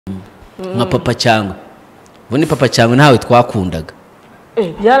nka papa cyangwa ubundi papa cyangwa ntawe twakundaga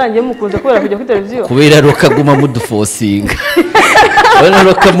byarangiye mukunze kubera kujya kuri televiziyo kubera rokaguma mudufosinga abana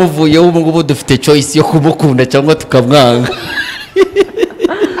rokamuvuyeho ubu ngubu dufite choice yo kumukunda cyangwa tukamwanga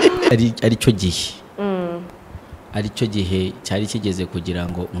aricyo gihe cyari kigeze kugira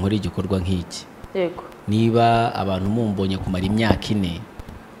ngo nkore igikorwa nk'iki yego niba abantu mumbonye kumara imyaka 4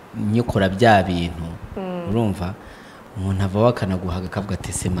 nyikora bya bintu urumva umuntu ava wakanaguhaga kavuga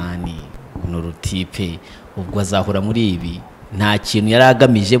tesemani uno rutipe ubwo azahura muri ibi nta kintu yari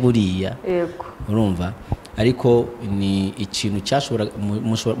agamije buriya yego urumva ariko ni ikintu cyashobora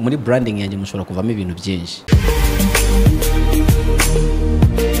muri branding yanjye mushobora kuvamo ibintu byinshi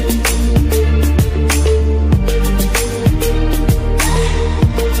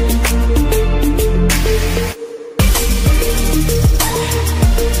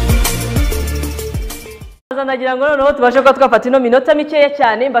nagira ngo noneho tubashe kuba twafata ino minota mikeya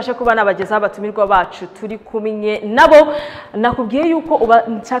cyane mbashe kuba nabagezaho abatumirwa bacu turi kumwe nabo nakubwiye yuko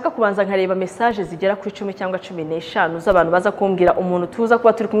nshaka kubanza nkareba message zigera kuri 10 cyangwa 15 z'abantu baza kumbwira umuntu tuza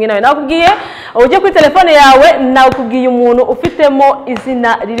kuba turi kumwe nawe nakubwiye ujye kuri telefone yawe nakubwiye umuntu ufitemo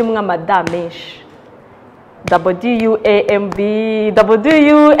izina ririmo amadame menshi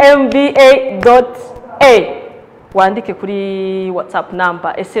WUMBA.A wandike kuri WhatsApp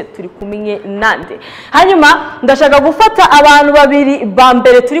number ese turi kumwe nande hanyuma ndashaka gufata abantu babiri ba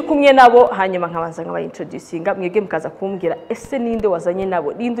mbere turi kumwe nabo hanyuma nkabanza nkaba introducinga mwege mukaza kumbwira ese ninde wazanye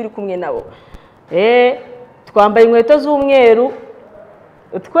nabo ninde uri kumwe nabo twambaye inkweto z'umweru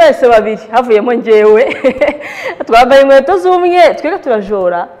twese babiri havuyemo ngewe twambaye inkweto z'umweru twega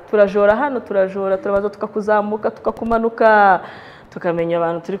turajora hano turabaza tukakuzamuka tukakumanuka tukamenya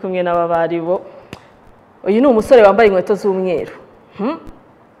abantu turi kumwe naba baribo uyu ni umusore wambaye inkweto z'umweru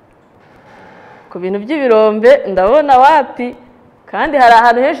ku bintu by'ibirombe ndabona wapi kandi hari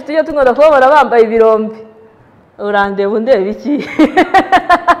ahantu henshi tujya tungora kubabona bambaye ibirombe urandeba undeba iki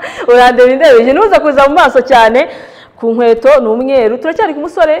urandeba indeba iki ntuza kuza mu maso cyane ku nkweto ni umweru turacyari ku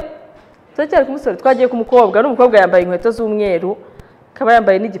musore twagiye ku mukobwa n'umukobwa yambaye inkweto z'umweru akaba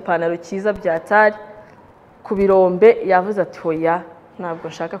yambaye n'igipantaro cyiza byatari ku birombe yavuze ati hoya ntabwo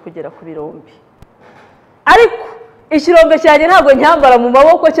nshaka kugera ku birombe ariko ikirombe cyanjye ntabwo nyambara mu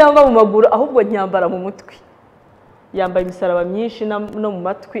maboko cyangwa mu maguru ahubwo nyambara mu mutwe yambaye imisaraba myinshi no mu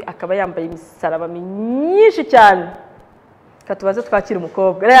matwi akaba yambaye imisaraba myinshi cyane katubaze twakira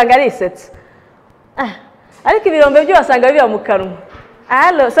umukobwa rero arisetse ariko ibirombe byo wasanga biba mu kanwa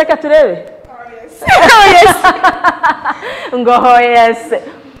allo saka turebe ngo yes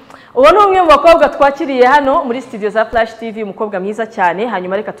uwo ni umwe mu bakobwa twakiriye hano muri studio za Flash TV umukobwa mwiza cyane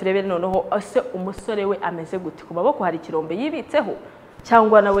hanyuma reka turebe noneho ese umusore we ameze gute ku maboko hari ikirombe yibitseho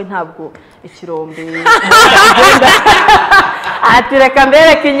cyangwa nawe ntabwo ikirombe ati reka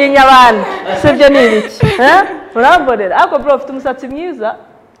mbereke inyinya abantu sibyo ni ibiki urambonera ariko bro ufite umusatsi mwiza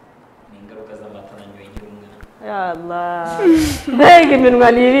n'ingaruka z'amatara nyoye umwana yalla mbega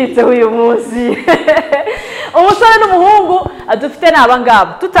iminwa nibitseho uyu munsi umusore n'umuhungu adufite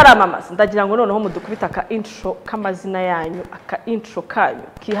n'abangabo tutaramamaza ndagira ngo noneho mudukubita aka intro k'amazina yanyu aka intro kanyu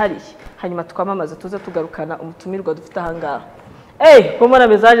kihariye hanyuma tukamamaza tuze tugarukana umutumirwa dufite ahangaha komona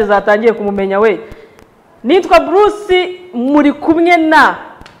message zatangiye kumumenya we nitwa Bruce muri kumwe na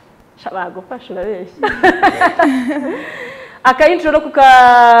shabagufasha urabeshya aka intro no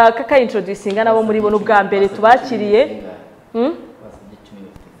kaka introducinga nabo muri bo n'ubwa mbere tubakiriye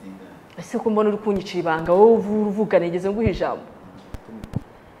ese ko mbona uri kunyicira ibanga wowe uvuga negeze nguha ijambo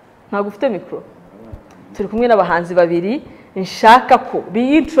ntabwo ufite mikoro turi kumwe n'abahanzi babiri nshaka ko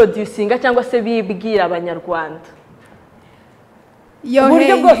bi-introducinga cyangwa se bibwira abanyarwanda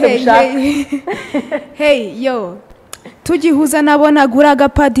uburyo bwose bushaka yo tugihuza nabona guraga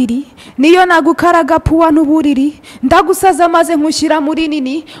padiri niyo nagukaraga puwa n'uburiri ndagusaza maze nkushyira muri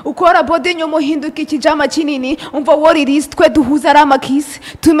nini ukora bode nyo muhinduka ikijama kinini umva woririzi twe duhuza ari amakisi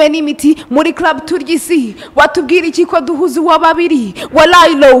tumena imiti muri club turgisi watubwira iki ko duhuza uwa babiri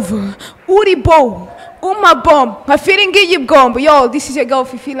walayi love uri bo uma bomb nka feeling iyi bomb yo this is a girl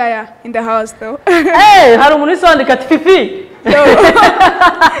Fifi Laya in the house though hari umuntu isondeka ati Fifi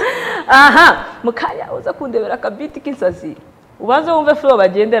aha mukanya uza kundebera akabiti k'insazi ubanze wumve flow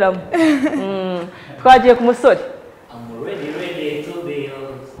bagenderamo twagiye ku musore I'm ready to be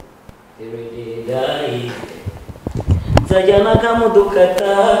yours ready die nzajyana kamuduka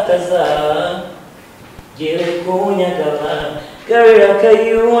kaza gere kunyagaba karira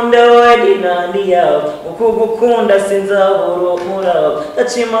kayunda wadi nandi yawe ukugukunda sinzaburo muraho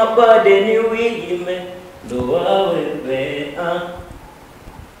tachima bade ni wiyime ndo wawe be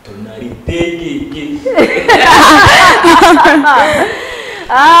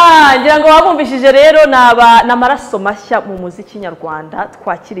ngira ngo wabumvishije rero n'amaraso mashya mu muziki nyarwanda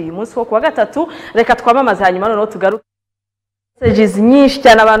twakiriye uyu munsi wo kuwa gatatu. Reka twamamaze hanyuma noneho tugaruke. Messages nyinshi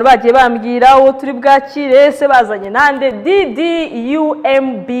cyane abantu bagiye bambwira uwo turi bwakire se bazanye nande ddumba.a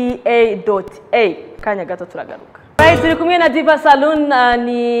kanya gato turagaruka. Turi kumwe na Diva Salon,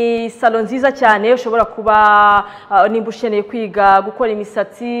 ni salon nziza cyane ushobora kuba nimba ukeneye kwiga gukora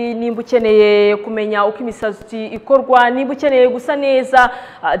imisatsi, nimba ukeneye kumenya uko imisatsi ikorwa, nimba ukeneye gusa neza,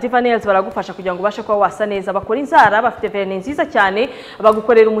 Diva Nails baragufasha kugira ngo ubashe kuba wasa neza. Bakora inzara, bafite vernis nziza cyane,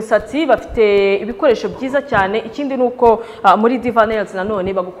 bagukorera umusatsi, bafite ibikoresho byiza cyane. Ikindi nuko muri Diva Nails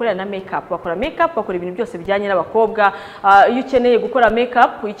nanone bagukorera na makeup, bakora makeup, bakora ibintu byose bijyanye n'abakobwa. Iyo ukeneye gukora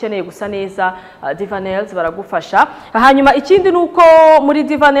makeup, iyo ukeneye gusa neza, Diva Nails baragufasha. Hanyuma ikindi nuko muri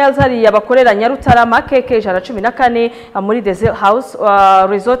Diva Nails hari abakorera Nyarutarama KK 114 muri Desert House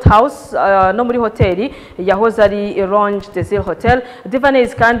Resort House no muri hoteli yahoze ari Lounge Desert Hotel. Diva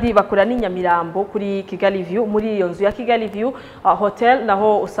Nails kandi bakora ni Nyamirambo kuri Kigali View, muri iyo nzu ya Kigali View Hotel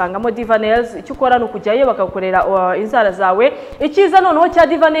naho usangamo Diva Nails. Icyo ukora no kujyayo bakagukorera inzara zawe. Ikiza noneho cya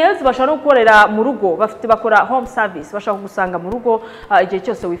Diva Nails bashobora gukorera mu rugo, bafite bakora home service, bashaka kugusanga mu rugo igihe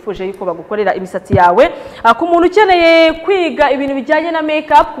cyose wifuje yuko bagukorera imisatsi yawe. Ku muntu ukeneye kwiga ibintu bijyanye na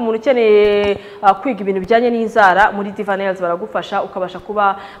makeup, ku muntu ukeneye kwiga ibintu bijyanye n'inzara, muri Diva Nails baragufasha, ukabasha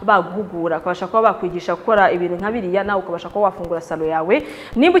kuba baguhugura, ukabasha kuba bakwigisha gukora ibintu nka biriya, nawe ukabasha kuba wafungura salon yawe.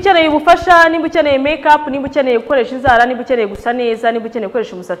 Nimba ukeneye ubufasha, nimba ukeneye makeup, nimba ukeneye gukoresha inzara, nimba ukeneye gusa neza, nimba ukeneye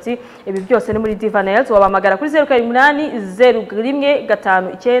gukoresha umusatsi, ibi byose ni muri Diva Nails. Wabamagara kuri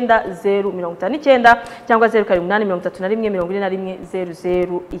 0780190059 cyangwa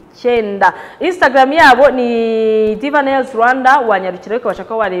 0783144109. Instagram yabo ni Diva Nails Rwanda, wanyarukira ukabasha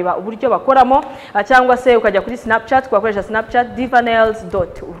ko wareba uburyo bakoramo, cyangwa se ukajya kuri Snapchat, kwakoresha Snapchat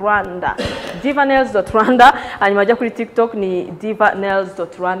divanails.rwanda, divanails.rwanda. Hanyuma ajya kuri TikTok ni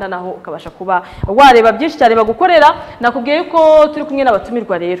divanails.rwanda, naho ukabasha kuba wareba byinshi cyane bagukorera. Nakubwiye yuko turi kumwe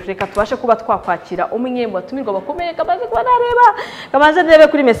n'abatumirwa rero, reka tubashe kuba twakwakira umwe mu batumirwa bakomeye. Kamaze kuba nareba, kamaze ndebe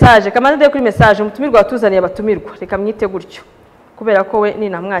kuri message, umutumirwa watuzaniye abatumirwa, reka mwite gutyo kubera ko we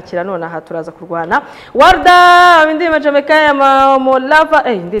ninamwakira none aha turaza kurwana. Warda indirimbo Jamaica ya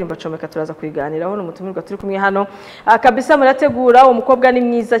Molava, indirimbo Jamaica turaza kuyiganiraho n'umutumirwa turi kumwe hano. Kabisa murategura, uwo mukobwa ni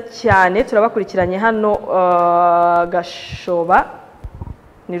mwiza cyane, turabakurikiranye hano Gashoba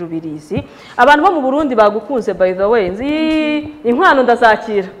ni Rubirizi. Abantu bo mu Burundi bagukunze by the way, nzi inkwano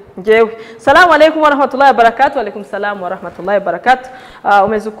ndazakira ngewe. Salamu alaykum wa rahmatullahi wa barakatuh. Wa alaykum salam wa rahmatullahi wa barakatuh.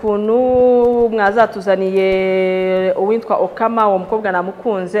 Umeze ukuntu mwazatuzaniye uwitwa Okama, uwo mukobwa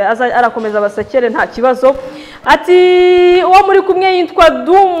namukunze, arakomeza abasakere nta kibazo. Ati uwo muri kumwe yitwa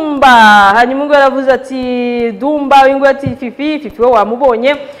Dumba, hanyuma ngo yaravuze ati Dumba, wingo ati Fifi we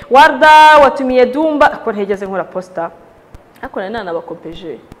wamubonye. Warda watumiye Dumba, ko ntegeze nkora poster ako nana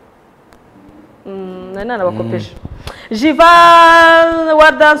bakopeje nana bakopeje. Jiva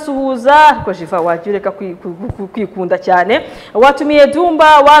Warda suhuza, ko Jiva wajureka kwikunda cyane. Watumiye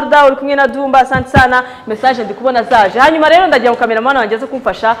Dumba, Warda uri kumwe na Dumba, asante sana. Message ndi kubona zaje. Hanyuma rero ndagiye mu cameraman wangeze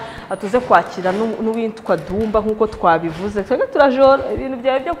kumfasha atuze kwakira n'uwitwa Dumba nkuko twabivuze. Twege turajora ibintu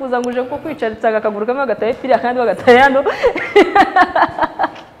byawe byo kuzanguje ko kwicaritsa akaguru kamwe gataye piri akandi bagataye hano.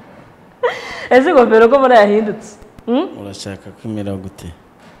 Ese gofero ko muri yahindutse. Urashaka kwimera gute?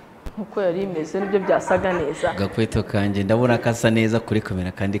 Uko yari imeze nibyo byasaga neza. Gakweto kanje ndabona kasa neza kuri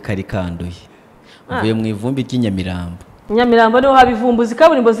kamera kandi kari kanduye. Mvuye mu ivumbi ry'Inyamirambo. Nyamirambo niho haba ivumbuzi,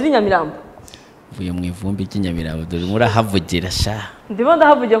 kaburimbo ziri Nyamirambo. Mvuye mu ivumbi ry'Inyamirambo, dore murahavugira sha. Ndimo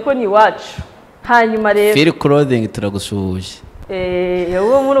ndahavugira ko ni iwacu. Hanyuma rero Feel clothing turagusuhuje.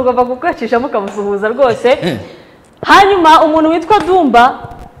 Uwo umuntu ugomba kukacisha mukamusuhuza rwose. Hanyuma umuntu witwa Dumba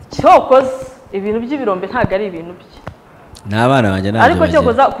cyokoze ibintu by'ibirombe ntago ari ibintu bye. N'abana banje naje. Ariko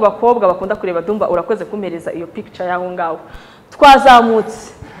cyokoza ku bakobwa bakunda kureba Dumba, urakoze kumereza iyo picture yaho ngaho.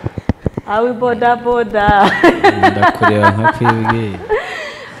 Twazamutse. Awi boda boda. Ndakureba nka kwibwe.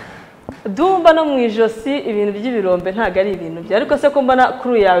 Dumba no mwijosi ibintu by'ibirombe ntago ari ibintu bye. Ariko se ko mbona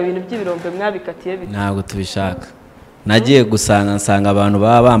crew yawe ibintu by'ibirombe mwabikatiye bite? Ntabwo tubishaka. Nagiye nsanga abantu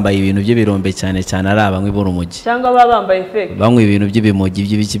baba bambaye ibintu by'ibirombe cyane cyane ari abanywi b'urumogi. Cyangwa baba bambaye fake. Banywi ibintu by'ibimogi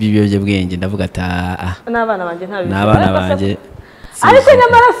by'ibiki by'ibiyobyabwenge, ndavuga ati n'abana banje ntabwo. N'abana banje. Ariko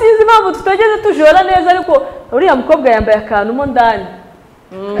nyamara sinzi impamvu tutageze tujora neza, ariko uriya mukobwa yambaye akantu mo ndani.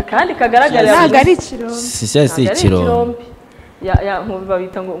 Kandi kagaragara ntabwo ari ikirombe. Si ikirombe. Ya nkubi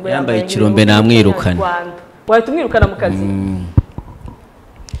babita ngo yambaye ikirombe namwirukana. Wahita umwirukana mu kazi.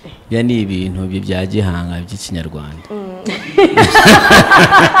 ya ni ibintu bya gihanga by'ikinyarwanda.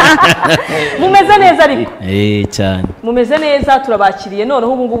 Mumeze neza ariko cyane mumeze neza turabakiriye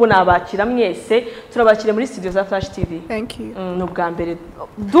noneho ubu ngubu nabakira mwese turabakiriye muri studio za Flash TV. Thank you. No bwa mbere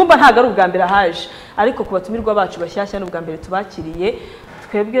Dumba ntago ari ubwa mbere haje ariko kubatumirwa bacu bashyashya no bwa mbere tubakiriye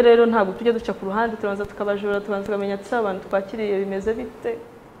twebwe rero ntago tujya duca ku ruhande tubanza tukabajura tubanza tukamenya ati abantu twakiriye bimeze bite.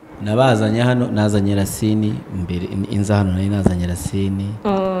 Nabazanye hano nazanye Rasini mbere inza hano nazanye Rasini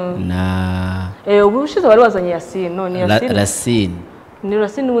na ubu ushize wari wazanye Yasini none Rasini ni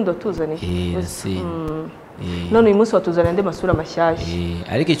Rasini wundi tuzane Rasini none uyu munsi watuzana ande masura mashyashya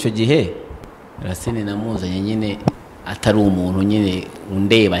ariko icyo gihe Rasini namuzanye nyine atari umuntu nyine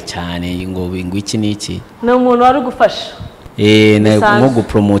undeba cyane ngo iki niki ni umuntu wari gufasha nko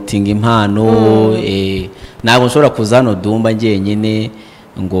gupromoting impano ntabwo nshobora kuza hano Dumba ngiye nyine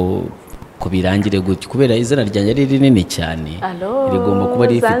ngo kubirangire gutyo kubera izina ryanjye ari rinini cyane rigomba kuba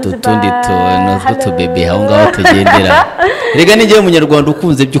rifite utundi tuntu bebe aho ngaho tugendera rega n'igihe umunyarwanda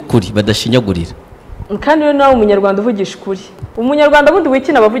ukunze by'ukuri badashinyagurira kandi rero nawe umunyarwanda uvugisha ukuri umunyarwanda bundi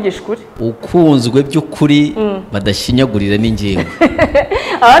wikina abavugisha ukuri ukunzwe by'ukuri badashinyagurira n'ingingo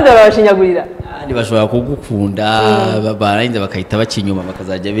abandi barabashinyagurira kandi bashobora kugukunda barangiza bakahita bakinyuma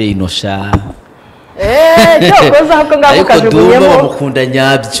bakazajya binosha cyokoza ahubwo ngabo kajugunyemo ariko bamukunda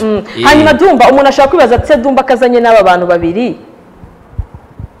nyabyo hanyuma Dumba umuntu ashaka kwibaza ati Dumba kazanye n'aba bantu babiri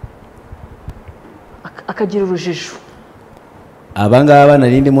akagira urujijo abangaba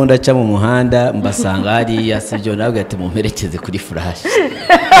narindimo ndaca mu muhanda mbasanga hariya sibyo nabwo ati mumperekeze kuri Flash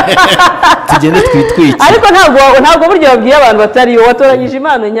tugende twitwike ariko ntabwo buryo babwiye abantu batari yo watoranyije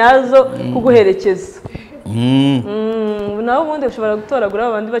impano nyazo kuguherekeza nawe ubundi ushobora gutoragura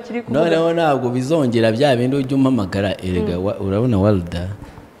abandi bakiri kuvuga noneho ntabwo bizongera bya bindi ujya umpamagara erega urabona Walda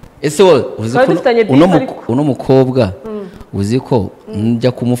ese uzi ko uno mukobwa uzi ko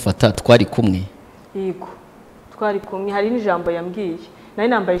njya kumufata twari kumwe yego twari kumwe hari n'ijambo yambwiye nari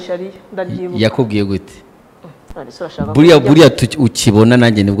nambaye shariya ndabyibuka yakubwiye gute buriya ukibona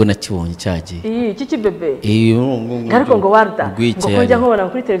nanjye nibwo nakibonye cyagiye iki kibebe ariko ngo Walda ngo kujya nkubona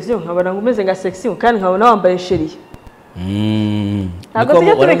kuri televiziyo nkabona ngo umeze nka sexy kandi nkabona wambaye shariya ntabwo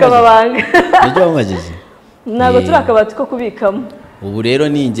tujya tureka amabanga nibyo wamwageze ntabwo turi akabati ko kubikamo ubu rero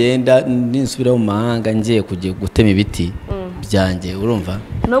ningenda ninsubira mu mahanga ngiye kujya gutema ibiti byanjye urumva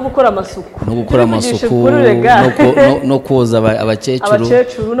no gukora amasuku no koza abakecuru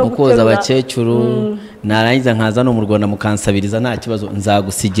no koza abakecuru narangiza nkaza no mu Rwanda mukansabiriza nta kibazo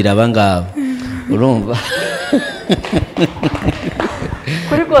nzagusigira abangaba urumva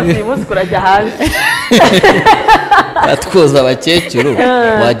kuri kose uyu munsi kurajya hanze atwoza abakecuru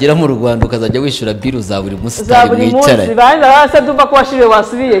wagera mu Rwanda ukazajya wishyura biru za buri munsi mwicara basa Dumba ko washiriwe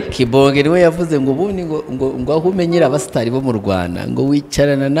wasubiye Kibonge niwe yavuze ngo ubundi ngo aho umenyera abasitari bo mu Rwanda ngo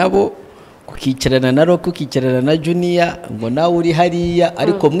wicarana nabo kukicarana na Roko kukicarana na Junior ngo nawe uri hariya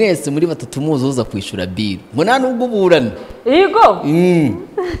ariko mwese muri batatu muzuza kwishyura biru ngo nta nubwo uburana yego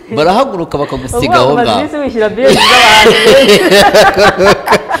barahaguruka bakagusiga aho ngaho wishyura biru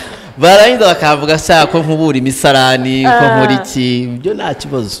barangiza bakavuga ko nkubura imisarani ko nkora iki ibyo nta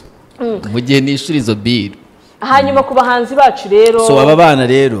kibazo mu gihe nishyura izo biru hanyuma ku bahanzi bacu rero so aba bana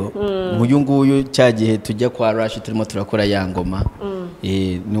rero uyu nguyu cya gihe tujya kwa Rush turimo turakora ya ngoma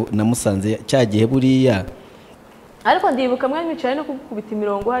namusanze cya gihe buriya ariko ndibuka mwe mwicaye no kubita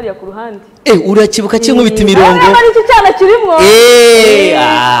imirongo hariya ku ruhande urakibuka cy'inkubita imirongo iki cyana kirimo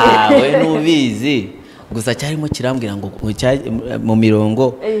we nubizi gusa cyarimo kirambwira ngo mu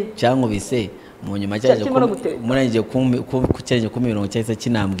mirongo cyankubise mu nyuma cyaje murangije ku mirongo cyahise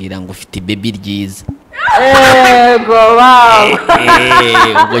kinambwira ngo ufite baby ryiza ego wow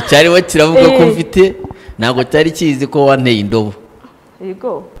ubwo cyarimo kiravuga ko mfite ntabwo cyari kizi ko wanteye indobo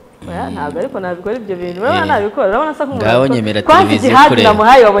yego ntabwo ariko nabikora ibyo bintu urabona nabikora urabona asa nk'umuntu ngaho nyemera televiziyo kure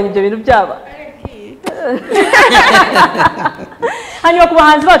namuhaye wabonye ibyo bintu byaba hanyuma ku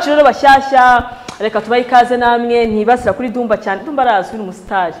bahanzi bacu rero bashyashya reka tubahe ikaze namwe ntibasira kuri Dumba cyane Dumba arazwi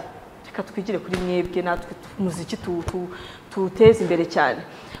n'umusitari reka twigire kuri mwebwe natwe umuziki tuwuteze imbere cyane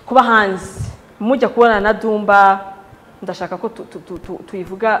ku bahanzi mujya kubona na Dumba ndashaka ko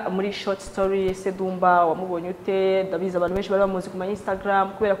tuyivuga muri short story ese Dumba wamubonye ute ndabiza abantu benshi bari bamuzi ku ma Instagram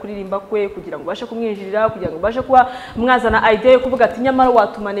kubera kuririmba kwe kugira ngo bashe kumwinjirira kugira ngo bashe kuba mwazana idea yo kuvuga ati nyamara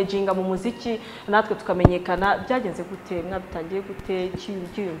watumanaginga mu muziki natwe tukamenyekana byagenze gute mwabitangiye gute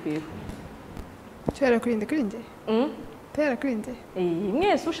cyiyumviro Tera kurinde Tera kurinde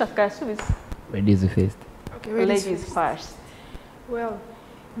mwese ushaka yasubiza ladies first okay ladies first well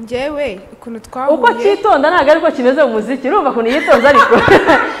njyewe ukuntu twahuye uko cyitonda ntabwo ariko kimeze mu muziki urumva ukuntu yitonze ariko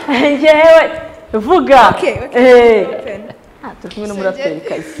njyewe vuga turi kumwe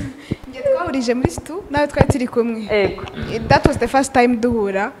n'umuraperikazi njye twahurije muri situ nawe twari turi kumwe ego that was the first time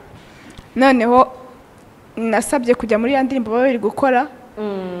duhura noneho nasabye kujya muri ya ndirimbo baba bari gukora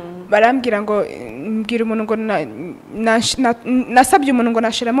barambwira ngo mbwira umuntu ngo nasabye umuntu ngo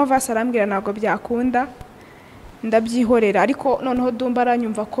nashiramo vase arambwira ntabwo byakunda ndabyihorera ariko noneho Dumba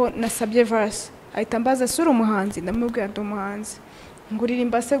aranyumva ko nasabye vase ahita ambaza sura umuhanzi ndamubwira ndi umuhanzi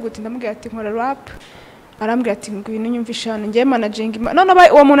nguririmba se gute ndamubwira ati nkora rap arambwira ati ngwino nyumvisha hano ngiye managing none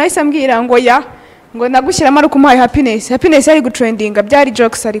uwo muntu ahise ambwira ngo ya ngo nagushyiramo ari kumuhaye happiness yari gutrendinga byari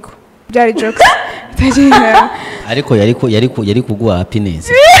jokes ariko yari kuguha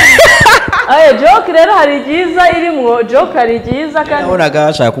happiness aye joke rero hari igiza irimwo joke hari igiza kandi nabonaga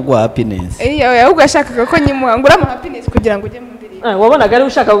ashaka kuguha happiness ahubwo yashakaga ko nyimuha ngura mu happiness kugira ngo ujye mu ndirimbo wabonaga ari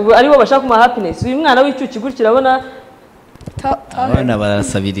ushaka ari bo bashaka kumuha happiness uyu mwana w'icyuki gutya urabona abana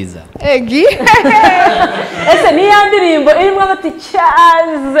barasabiriza egi ese ni ya ndirimbo irimo bati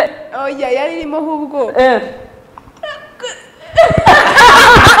cyaze oya yari irimo ahubwo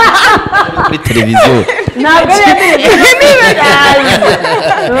kuri televiziyo ntabwo ari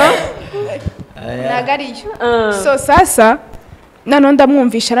ntabwo ariyo so sasa noneho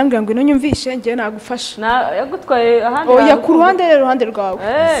ndamwumvisha arambwira ngo ino nyumvishe ngewe nagufasha yagutwaye ahandi oya ku ruhande rwawe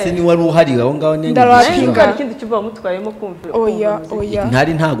se ni wari uhari aho ngaho nyine ndarapinga ikindi cyumba wamutwayemo kumvira oya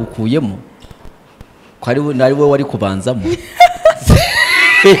ntari ntagukuyemo ko ari wowe wari kubanzamo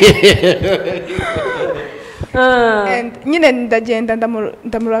nyine ndagenda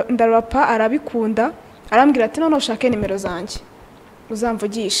ndarapa arabikunda arambwira ati none ushake nimero zanjye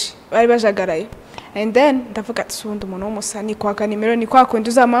uzamvugishe bari bajagaraye and then ndavuga ati sundi umuntu w'umusani kwaka nimero ni kwa kundi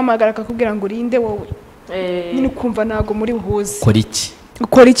uzamuhamagara akakubwira ngo urinde wowe nyine ukumva ntabwo muri buhuze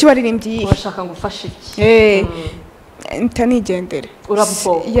ukora iki waririmbye iyi urashaka ngo ufashe iki ntanigendere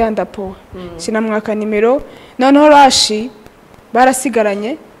urabupowe yandapowe sinamwaka nimero noneho rashi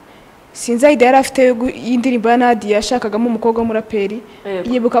barasigaranye sinzi idea yari afite y'indirimbo ya Nadia yashakagamo umukobwa w'umuraperi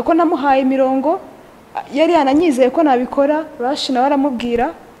yibuka ko namuhaye imirongo yari yananyizeye ko nabikora rashi nawe aramubwira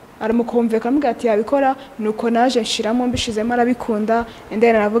aramukumveka amubwira ati yabikora nuko naje nshiramo mbishizemo arabikunda and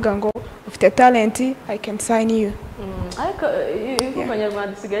then aravuga ngo ufite talent I can sign you ariko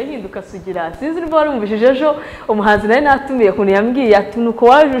Abanyarwanda sigaye hinduka sugira sinzi niba warumvishije ejo umuhanzi nawe natumiye kuntu yambwiye ati nuko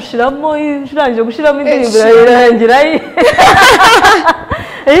waje ushiramo urangije gushiramo indirimbo irangira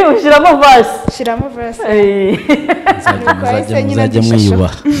ushiramo verse shiramo verse muzajya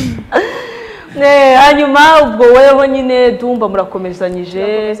mwiyubaha hanyuma ubwo weho nyine Dumba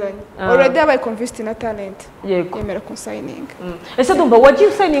murakomezanyije already abaye convinced na talent yego yemera consigning ese Dumba wagiye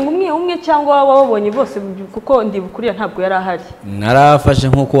usigning umwe cyangwa wababonye bose kuko ndibukuriya ntabwo yari ahari narafashe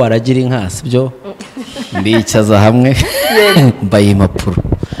nkuko waragira inka sibyo mbicaza hamwe mbaye impapuro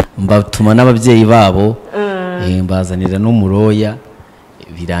mbatuma n'ababyeyi babo mbazanira n'umuroya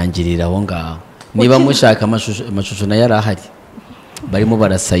birangirira aho ngaho niba mushaka amashusho na yari ahari barimo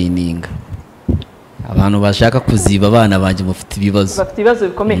barasayininga abantu bashaka kuziba abana banjye bafite ibibazo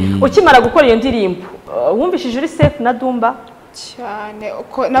bikomeye ukimara gukora iyo ndirimbo wumvishije uri safe na Dumba cyane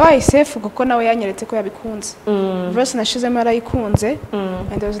uko nabaye safe kuko nawe yanyeretse ko yabikunze verse nashizemo arayikunze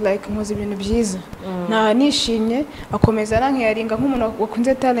and I was like muzi ibintu byiza nta nishimye akomeza nankiyaringa nk'umuntu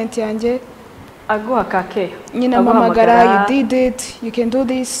wakunze talent yanjye aguha kake nyina amamagara you did it you can do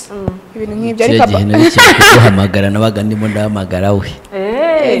this ibintu nk'ibyo ariko kuguhamagara nabaga ndimo ndahamagara we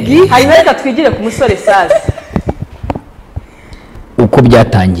hanyuma reka twigire ku musore sazi uko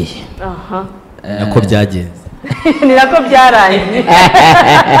byatangiye nako byagenze ni nako byarangiye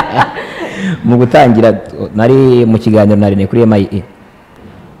mu gutangira nari mu kiganiro na Rimwe kuri Yihaye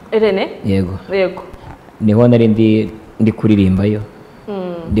Rene yego niho nari ndi kuririmbayo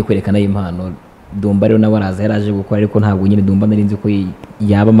ndi kwerekana impano Dumba rero nawe araza yaraje gukora ariko ntabwo nyine Dumba nari nzi ko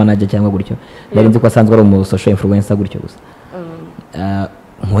yaba manager cyangwa gutyo nari nzi ko asanzwe ari umu social influencer gutyo gusa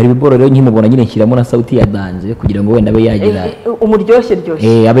nkora ibiboro rero nkimubona nyine nshyiramo na sauti ya danje kugira ngo wenda abe yagira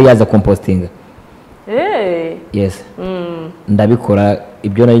umuryoshye abe yaza composting yes ndabikora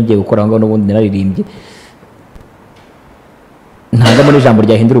ibyo nari ngiye gukora ngo n'ubundi nararirimbye ntangamo n'ijambo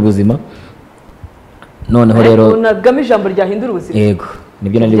ryahindura ubuzima noneho rero unagamo ijambo ryahindura ubuzima yego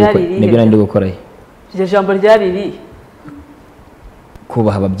nibyo nari gukora iryo jambo ryariri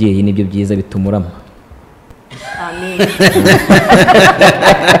kubaha ababyeyi nibyo byiza bitumurama amen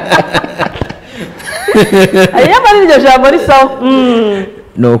ayama iryo jambo risaho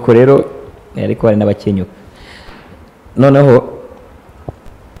nuko rero ariko hari n'abakenyuka noneho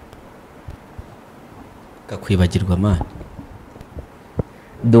gakwibagirwa amana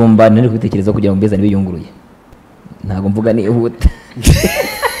Dumba nari kubitekereza kugira ngo mbezane biyunguruye ntago mvuga nihuta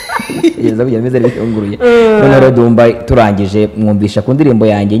yeza kujya meze bitunguruye none rero Dumba turangije mwumvisha ku ndirimbo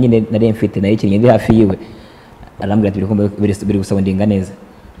yanjye nyine nari mfite nayo ikinye ndi hafi yiwe arambwira ati biri gusaba ndinga neza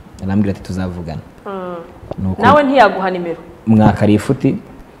arambwira ati tuzavugana nawe ntiyaguha nimero mwakari ifuti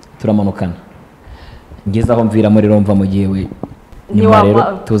turamanukana ngeze aho mvira muri romva mu gihe we nyuma rero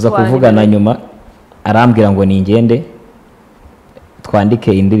tuza kuvugana nyuma arambwira ngo ningende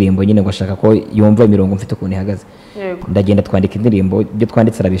twandike indirimbo nyine ngo ashaka ko yumva imirongo mfite ukuntu ihagaze ndagenda twandika indirimbo ibyo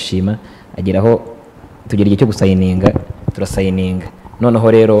twanditse arabishima ageraho tugera igihe cyo gusayininga turasayininga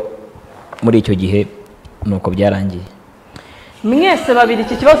noneho rero muri icyo gihe nuko byarangiye mwese babiri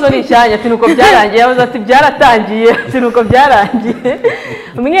iki kibazo ni icyanya ati nuko byarangiye yavuze ati byaratangiye ati nuko byarangiye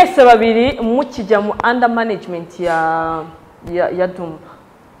mwese babiri mukijya mu under management ya Dumba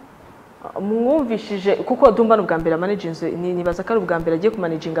mwumvishije kuko Dumba n'ubwa mbere managinze nibaza ko ari ubwa mbere agiye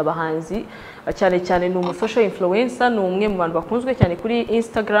kumanaginga abahanzi cyane cyane ni umusocial influencer ni umwe mu bantu bakunzwe cyane kuri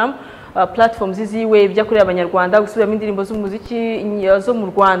Instagram platforms ziwe bya kuri abanyarwanda gusubiramo indirimbo z'umuziki zo mu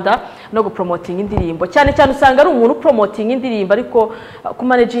Rwanda no gupromoting indirimbo cyane cyane usanga ari umuntu promoting indirimbo ariko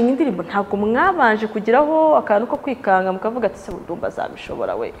kumanaging indirimbo ntabwo mwabanje kugiraho akantu ko kwikanga mukavuga ati se Dumba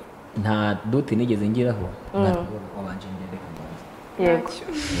Azabishobora we nta duti nigeze ngiraho wabanje yego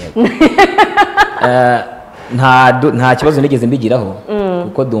nta kibazo nigeze mbigiraho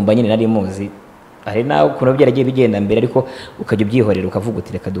kuko Dumba nyine nari muzi ari nawe ukuntu byaragiye bigenda mbere ariko ukajya ubyihorera ukavuga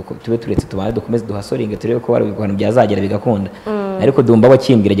uti reka tube turetse tubane dukomeze duhasoringe turebe ko hari ibintu byazagera bigakunda ariko Dumba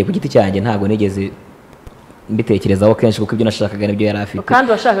wakimbwiraje ku giti cyanjye ntabwo nigeze mbitekerezaho kenshi kuko ibyo nashakaga nibyo yari afite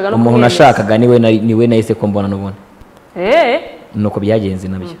kandi washakaga no umuntu nashakaga niwe nahise ko mbona n'ubundi nuko byagenze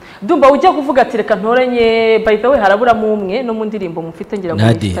nabyo Dumba ujya kuvuga ati reka ntoranye by the way haraburamo umwe no mu ndirimbo mufite ngira ngo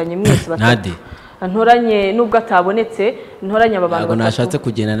mufitanye mwese batatu ntoranye nubwo atabonetse ntoranye aba bantu ntabwo nashatse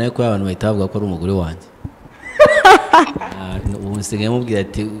kugenda nawe ko abantu bahita bavuga ko ari umugore wanjye ubu nsigaye mubwira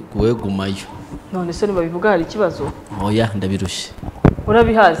ati wowe gumayo none se nibabivuga hari ikibazo oya ndabirushye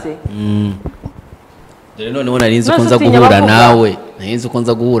urabihaze dore noneho narinzi ko nza guhura nawe narinzi ko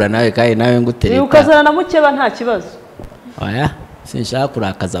nza guhura nawe kandi nawe ngutereka ukazana na mukeba nta kibazo oya sinshaka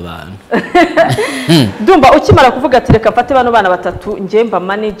kurakaza abantu Dumba ukimara kuvuga ati reka mfate bano bana batatu njye mba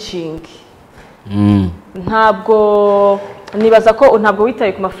managing ntabwo nibaza ko ntabwo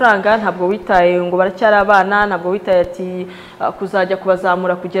witaye ku mafaranga ntabwo witaye ngo baracyari abana ntabwo witaye ati kuzajya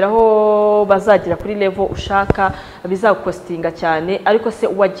kubazamura kugeraho bazagira kuri level ushaka bizagukostinga cyane ariko se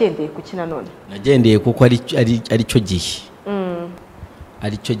wagendeye ku kina none nagendeye kuko ari cyo gihe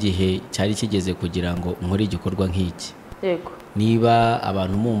ari cyo gihe cyari kigeze kugira ngo nkore igikorwa nk'iki yego niba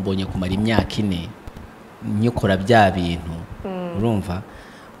abantu mumbonye kumara imyaka 4 nyikora bya bintu urumva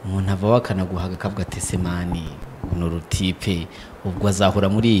umuntu ava wakanaguhaga akavuga ati semani uno rutipe ubwo azahura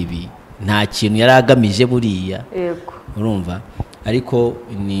muri ibi nta kintu yari agamije buriya yego urumva ariko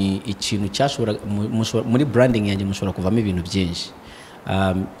ni ikintu cyashobora muri branding yanjye mushobora kuvamo ibintu byinshi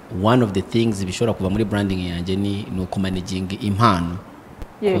one of the things bishobora kuva muri branding yanjye ni ukumanaging impano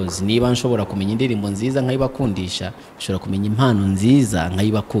niba nshobora kumenya indirimbo nziza nkayibakundisha nshobora kumenya impano nziza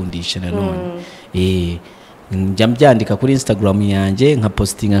nkayibakundisha nanone njya mbyandika kuri Instagram yanjye nka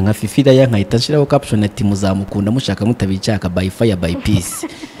postinga nka fifida ya nkahita nshiraho caption ati muzamukunda mushaka mutabicaka by fire by peace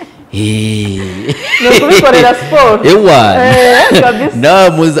no kubikorera sport ewa na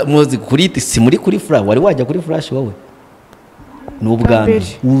muzi kuri flash wari wajya kuri flash wowe n'ubwambere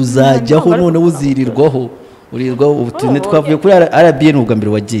uzajyaho none uzirirwaho ubu twavuye kuri RBN ubwa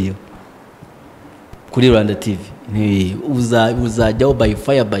mbere wagiye kuri Rwanda TV uzajyaho by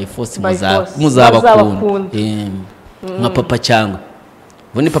fire by force muzabakunda nka papa cyangwa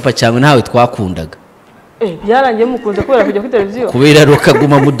ubundi papa cyangwa ntawe twakundaga byarangiye mukunze kubera kujya kuri televiziyo kubera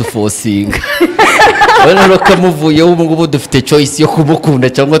rokaguma mudufosinga bana rokamuvuyeho ubu ngubu dufite choice yo kumukunda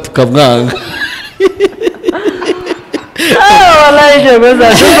cyangwa tukamwanga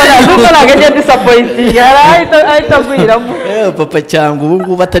papa cyangwa ubu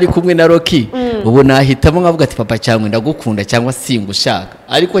ngubu atari kumwe na Rocky ubu nahitamo nkavuga ati papa cyangwa ndagukunda cyangwa singushaka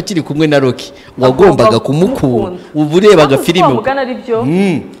ariko akiri kumwe na Rocky wagombaga kumukunda ubu urebaga filime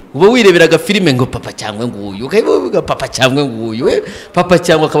uba wireberaga filime ngo papa cyangwa nguyu ukavuga papa cyangwa nguyu papa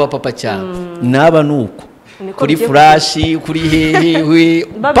cyangwa akaba papa cyangwa naba nuko kuri flash kuri hehe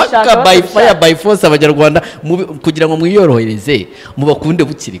paka by fire by force abanyarwanda kugira ngo mwiyorohereze mubakunde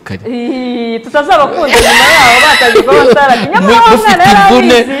bukiri kare tutazabakunda nyuma yaho bataje ko basara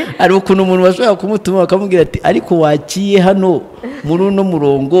ari ukuntu umuntu bashobora kumutuma bakamubwira ati ariko wakiye hano muri uno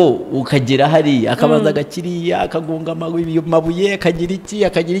murongo ukagera hari akabanza agakiriya akagunga mabuye akagira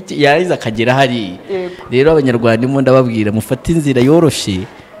iki yariza akagera hari rero abanyarwanda imwe ndababwira mufate inzira yoroshe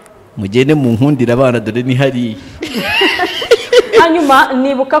mugende mu nkundira abana dore ni hari hanyuma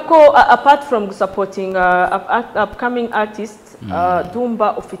nibuka ko apart from supporting upcoming artists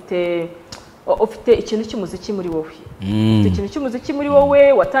Dumba ufite ikintu cy'umuziki muri wowe ikintu cy'umuziki muri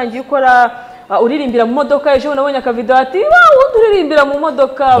wowe watangiye ukora uririmbira mu modoka ejo nabonye akavideo ati wundi uririmbira mu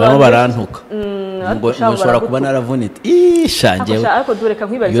modoka bano barantuka ngo ushobora kuba naravunite ishange ariko dureka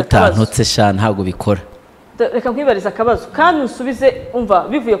nkwibariza iyo tantutse sha ntago bikora reka nkwibariza akabazo kandi usubize umva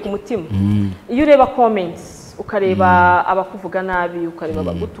bivuye ku mutima iyo ureba comments ukareba abakuvuga nabi ukareba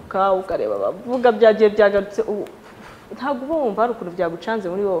abagutuka ukareba abavuga byagiye byagarutse ntago bumva ari ukuntu byagucanze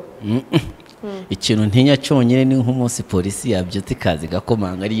muri wowe ikintu ntinya cyonyine ni nk'umunsi polisi yabyutse ikazi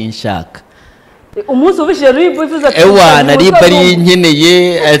gakomanga ari inshaka umunsi ubishije ribuvuze ati ewana ribari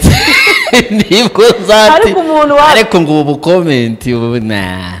nkeneye nibwo zati ariko ngo ubu comment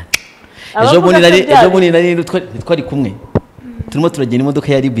ejo bundi nari twari kumwe turimo turagenda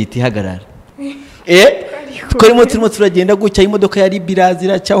imodoka ya ribiti ihagarara turimo turagenda gutya imodoka ya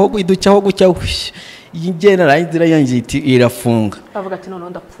ribirazira cyaho iducyaho gutya ingena rangira yanjye irafunga bavuga ati none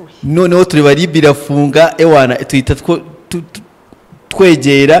ndapfuye noneho tureba ribirafunga ewana tuhita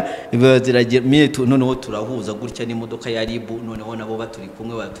twegera ziragiye noneho turahuza gutya n'imodoka ya ribu noneho nabo baturi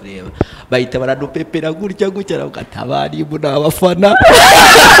kumwe batureba bahita baradupepera gutya bagatabaribu n'abafana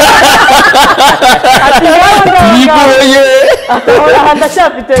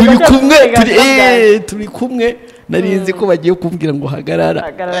turi kumwe narinzi ko bagiye kumbwira ngo hagarara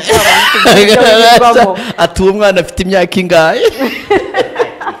ati uwo mwana afite imyaka ingahe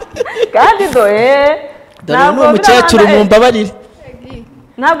kandi ntabwo umukecuru mumbabarire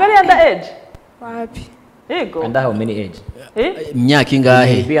ntabwo ari under age wapi yego under how many age imyaka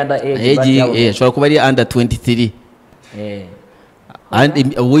ingahe age ashobora kuba ari under 23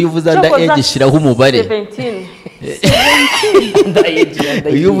 uyu uvuze under age shiraho umubare 17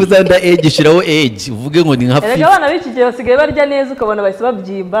 uyu uvuze under age shiraho age uvuge ngo ni nka 50 erega abana b'iki gihe basigaye barya neza ukabona bahise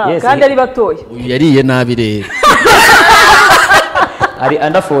babyimba kandi ari batoya uyu yariye nabi rero ari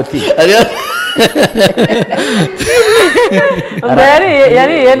under 40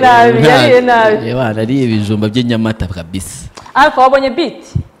 yariye nabi yabana ari ibijumba by'inyamata kabisa ariko wabonye beat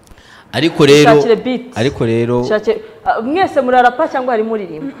ariko rero mwese murarapa cyangwa hari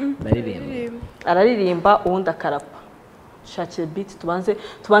muririmba araririmba uwundi akarapa shakire beat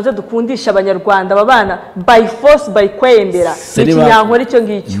tubanze dukundisha abanyarwanda babana by force by kwendera ikinyankore icyo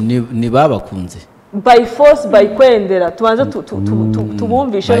ngicyo ni babakunze by force by kwendera tubanze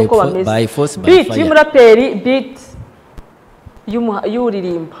tubumvishe uko bameze beat y'umuraperi beat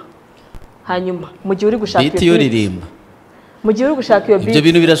y'uririmba hanyuma mu gihe uri gushaka beat y'uririmba mu gihe uri gushaka iyo beat ibyo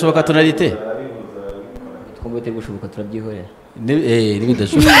bintu birashoboka tonalite twumvite gushoboka turabyihorera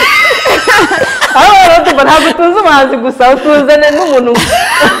n'ibidashoboka ntabwo tuzi umuhanzi gusa utuzane n'umuntu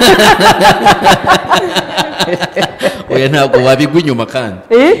oya ntabwo wabigwa inyuma kandi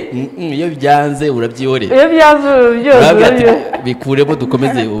iyo byanze urabyihorera iyo byanze byose bikuremo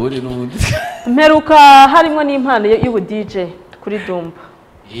dukomeze ubundi n'ubundi mperuka harimo n'impano y'ubu DJ kuri Dumba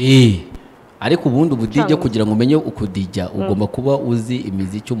ariko ubundi ubu DJ kugira ngo umenye uko DJ ugomba kuba uzi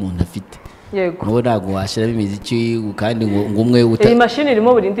imiziki umuntu afite yego wowe ntabwo washyiramo imiziki kandi ngo umwe iyi mashini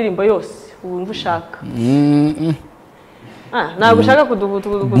irimo buri ndirimbo yose wumva ushaka ntabwo ushaka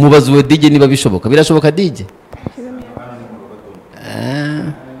mubaze uwo DJ niba bishoboka birashoboka DJ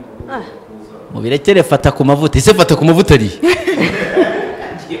mubirekere fata ku mavuta ese fata ku mavuta ari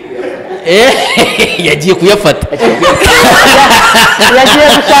yagiye kuyafata yagiye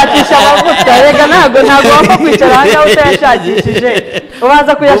gushakisha amavuta rega ntabwo wapfa kwicara ahangaha utayashakishije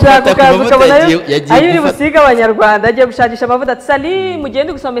ubanza kuyashaka ukaza ukabona ayo uri busiga abanyarwanda agiye gushakisha amavuta ati sali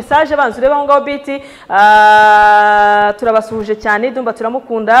mugende gusoma message banza urebe aho ngaho biti turabasuhuje cyane Dumba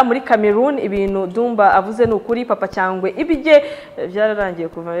turamukunda muri Cameroon ibintu Dumba avuze ni ukuri papa cyangwe ibije byararangiye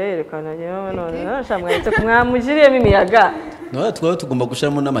kuva yerekana none nashamwahitse kumwamujiriyemo imiyaga no twaba tugomba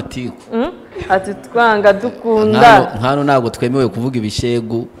gushiramo n'amatiku ati twanga dukunda nkano ntabwo twemewe kuvuga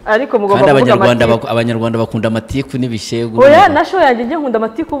ibishegu ariko mugomba kuvuga amatiku abanyarwanda bakunda amatiku n'ibishegu oya nasho yanjye ngiye nkunda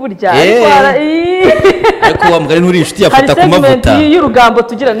amatiku burya ariko wambwa nturi inshuti yafata ku mavuta y'urugambo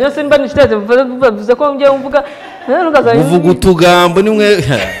tugira niyo se mba nishiteze bivuze ko ngiye mvuga uvuga utugambo nimwe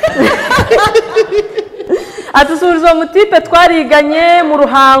atusubiza umutipe twariganye mu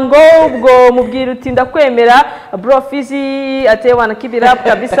ruhango ubwo mubwira uti ndakwemera bro fizi atewana kibirap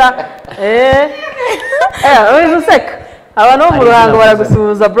kabisa useka abantu bo mu ruhango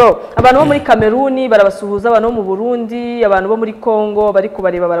baragusuhuza bro abantu bo muri Cameroon barabasuhuza abantu bo mu Burundi abantu bo muri Congo bari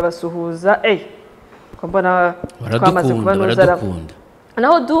kubareba barabasuhuza ko mbona twamaze kubanuzara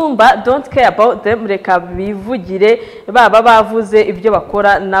naho Dumba don't care about them, reka bivugire baba bavuze ibyo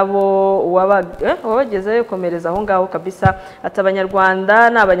bakora nabo wabagezeyo komereza aho ngaho kabisa. Ati abanyarwanda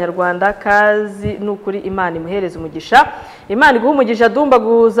n'abanyarwanda kazi n'ukuri Imana imuhereza umugisha, Imana iguha umugisha Dumba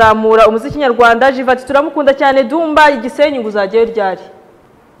kuzamura umuziki nyarwanda. Jivati turamukunda cyane Dumba, Igisenyi nguzagiye ryari?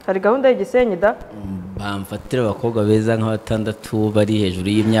 Hari gahunda y'Igisenyi da? Bamfatira abakobwa beza nka 6 bari hejuru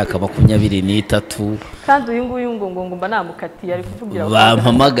y'imyaka 23 kandi uyu nguyu ngo mba namukatiye ari kuvugira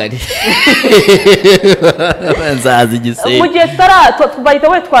bampamagare nzaza Igisenyi. Mu gihe bahita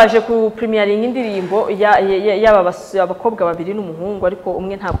we twaje ku premiering indirimbo y'abakobwa babiri n'umuhungu, ariko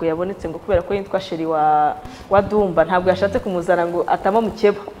umwe ntabwo yabonetse ngo kubera ko yitwa Sheri wa Dumba ntabwo yashatse kumuzana ngo atama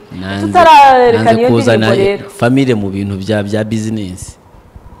mukeba. Tutarerekana iyo ndirimbo rero famille mu bintu bya business.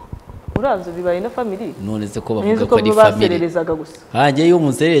 Urazo bibaye na family none se ko bavuga ko ari family hanjye iyo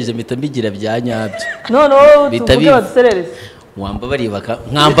musereje mpita mbigira bya nyabyo. None tuvuge baduserereze mwamba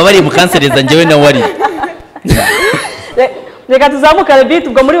bari mukansereza njyewe na wari reka tuzamukane beat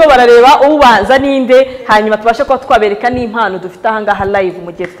ubwo muri bo barareba ubanza ninde, hanyuma tubashe ko twabereka n'impano dufite aha ngaha live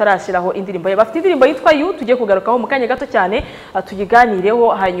mu gihe tutarashiraho indirimbo ye. Bafite indirimbo yitwa You tugiye kugarukaho mu kanya gato cyane tuyiganireho,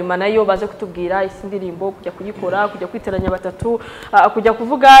 hanyuma nayo baze kutubwira isi indirimbo kujya kuyikora, kujya kwiteranya batatu, kujya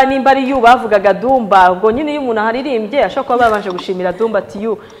kuvuga nimba ari You bavugaga Dumba. Ubwo nyine iyo umuntu haririmbye ashaka kuba babanje gushimira Dumba ati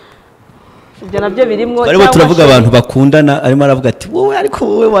You, ibyo nabyo birimwo. Barimo turavuga abantu bakundana arimo aravuga ati wowe ariko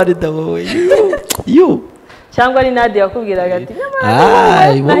wowe warida wowe You cyangwa ari Nadia yakubwiraga ati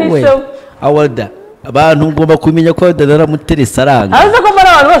wowe awada abantu ngomba kumenya ko dadara muteresa aranga aza ko muri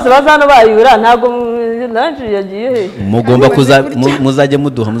abantu bose bazano bayura ntago nanje yagiye he. Mugomba muzajye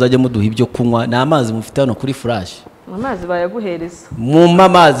muduha ibyo kunywa n'amazi mufite hano kuri flash. Amazi bayaguhereza mu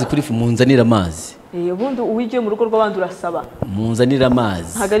amazi kuri munzanira amazi. Ubundi uwigiye mu rugo rw'abandi urasaba munzanira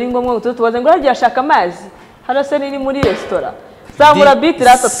amazi. Hagari ngombwa ngo tubaze ngo hagiye ashaka amazi harase niri muri restaurant zamura beat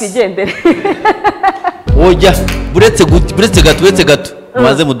rata twigendere. Oya buretse gato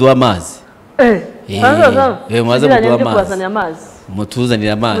mubaze muduha amazi. Mubaze muduha amazi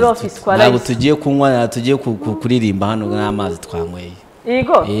mutuzanira amazi. Ntabwo tugiye kunywa tugiye kuririmba hano n'amazi twanyweye.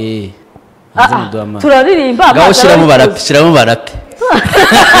 Yego mubaze muduha amazi turaririmba ngaho shiramo barape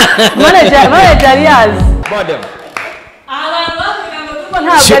manager yazi abantu bavuga ngo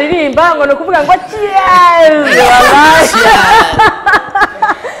ntabwo aririmba ngo no kuvuga ngo cheers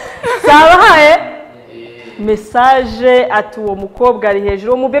sabahaye message ati uwo mukobwa ari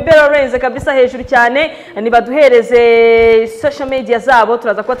hejuru, mu bebe Lorenze kabisa hejuru cyane. Nibaduhereze social media zabo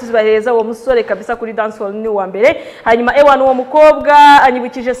turaza kuba tuzibahereza uwo musore kabisa kuri dance hall ni wa mbere. Hanyuma Ewan uwo mukobwa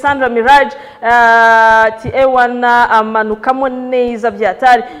anyibukije Sandra Mirage ati Ewan amanukamo neza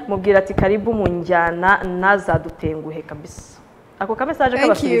byatari, mubwira ati karibu mu njyana nazadutenguhe kabisa. Ako kamessage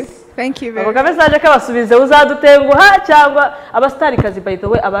kabasubize. Thank you very ako kamessage kabasubize uzadutenguha cyangwa abastari kazi by the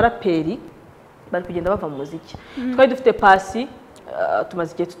way abaraperi bari kugenda bava mu muziki. Twari dufite Pasi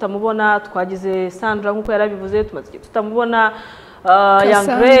tumaze igihe tutamubona, twagize Sandra nkuko yarabivuze tumaze igihe tutamubona, Young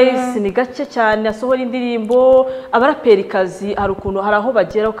Grace ni gake cyane asohora indirimbo. Abaraperi kazi hari ukuntu hari aho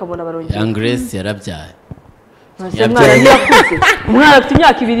bagera ukabona barongera. Young Grace yarabyaye. Umwana afite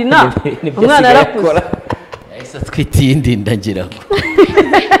imyaka 2 na umwana yarakuze yahise twitindi ndagira ngo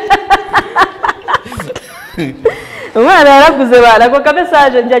umwana yarakuze bara ko ka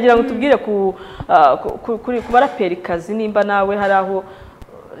message njagira ngo tubwire ku baraperi kazi nimba nawe hari aho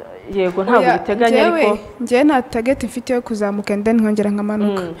yego ntabwo biteganya ariko ngiye nta target mfite yo kuzamuka ndani nkongera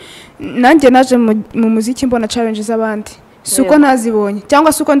nkamanuka. Nanjye naje mu muziki mbona challenges abandi suko nazibonye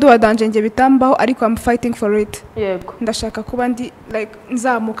cyangwa suko ndi wadanje nge bitambaho ariko I'm fighting for it. Yego ndashaka kuba ndi like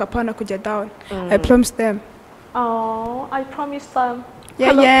nzamuka pana kujya down. I promise them. I promise them.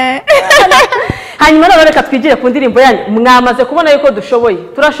 Yeah. Hanyuma rero reka twigire ku ndirimbo yanyu. Mwamaze kubona yuko dushoboye.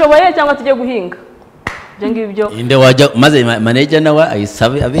 Turashoboye cyangwa tujye guhinga? Je ngibyo. Inde wajya maze manager nawe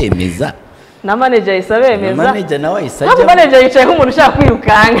ayisabe abemeza. Na manager ayisabemeza. Manager nawe ayisajya. Na manager yicaye nk'umuntu ushaka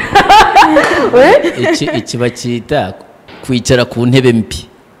kwirukanga. Iki bakita kwicara ku ntebe mbi.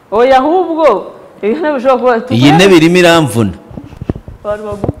 Oya ahubwo iyi ntebe ushobora kuba iyi ntebe irimo iramvuna.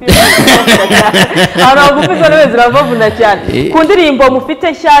 Abantu bagufi zone ziravuna cyane. Ku ndirimbo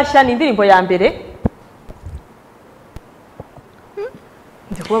mufite nshyashya ni indirimbo ya mbere.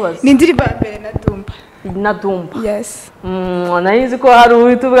 Ni indirimbo ya mbere na Dumba. Yes. Narizi ko hari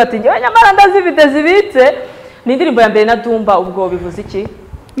utuvuga ati nyamara ndazifite zibitse. Ni indirimbo ya mbere na Dumba ubwo bivuze iki?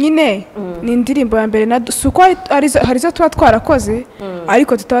 Nyine ni indirimbo ya mbere na suko hari zo tuba twarakoze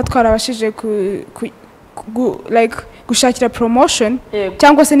ariko tutaba twarabashije like gushakira promotion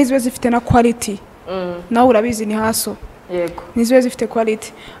cyangwa se nizwe zifite na quality nawe urabizi ni haso yego nizo zifite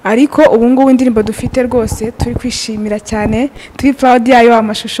quality ariko ubu ngubu indirimbo dufite rwose turi kwishimira cyane turi proud yayo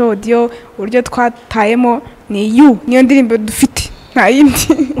amashusho audio uburyo twatayemo ni you niyo ndirimbo dufite nta yindi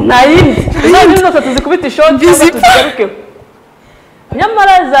izindi zose tuzikubita ishoti tuzigarukeho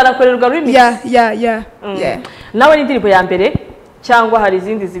nyamara zarakorerwa remix yeah nawe ni indirimbo ya mbere cyangwa hari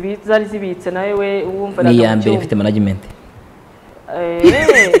izindi zari zibitse nawe wumva ni ya mbere ifite management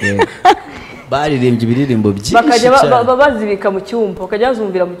baririmbye ibiririmbo byinshi bakajya bazibika mu cyumba bakajya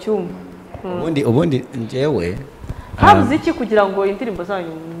bazumvira mu cyumba ubundi njyewe habuze iki kugira ngo indirimbo zanyu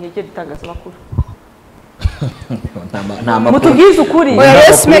mwegere itangazamakuru mutubwize ukuri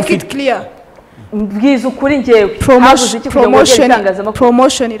let's make it clear mbwize ukuri njyewe habuze iki kugira ngo mwegere itangazamakuru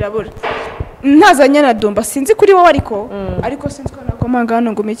promotion irabura ntazanye na Dumba sinzi kuri wowe ariko sinzi ko nakomanga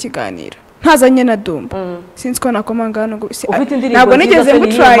hano ngo ikiganiro ntazanye na Dumba sinzi ko nakomanga hano ngo ntabwo nigeze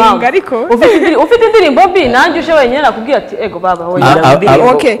ngutrying ariko ufite indirimbo mbi nanjye uje wenyine nakubwira ati ego baba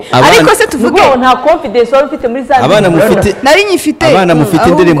okay ariko se tuvuge nta confidence wari ufite muri za abana mufite nari nyifite abana mufite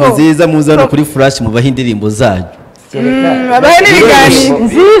indirimbo nziza muza no kuri flash mubaha indirimbo zanyu abahe n'ibiganiro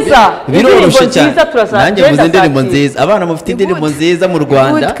nziza biroroshye cyane nanjye muzi indirimbo nziza abana mufite indirimbo nziza mu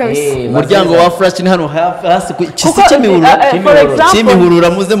Rwanda umuryango wa flash ni hano hasi ku kisi cy'imihurura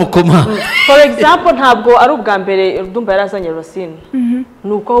muze mukoma for example ntabwo ari ubwa mbere Dumba yarazanye Rosine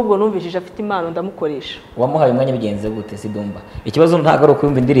nuko ahubwo numvishije afite impano ndamukoresha wamuhaye umwanya bigenze gute si Dumba ikibazo ntabwo ari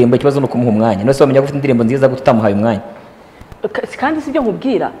ukumva indirimbo ikibazo ni ukumuha umwanya nose wamenya gufite indirimbo nziza gute utamuhaye umwanya kandi sibyo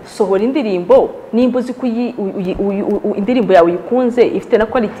nkubwira sohora indirimbo nimba uzi ko indirimbo yawe uyikunze ifite na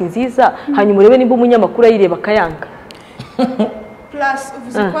quality nziza hanyuma urebe nimba umunyamakuru ayireba akayanga plus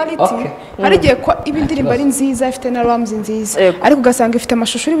uvuze quality hari igihe iba indirimbo ari nziza ifite na rhymes nziza ariko ugasanga ifite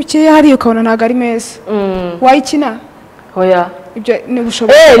amashusho uri bukeya hariya ukabona ntabwo ari meza wayikina oya ibyo ni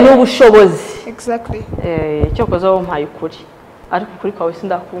ubushobozi ni ubushobozi exactly cyokoze wowe mpaye ukuri ariko ukuri kwawe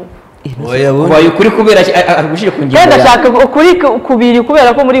sindakumva wayo ukuri kubera agushije ku ngingo ndashaka ukuri kubiri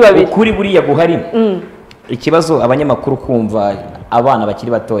kubera ko muri babiri ukuri buriya guhari ikibazo abanyamakuru kumva abana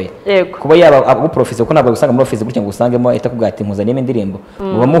bakiri batoya kuba yaba abo professor ko ntabwo gusanga muri office gutya ngo usangemo ahita kugata impuzanire indirimbo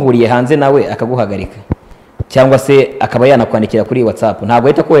muba muhuriye hanze nawe akaguhagarika cyangwa se akaba yanakwandikira kuri WhatsApp ntabwo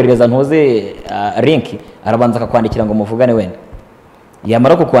ahita koherereza ntuze link arabanza akakwandikira ngo muvugane wenda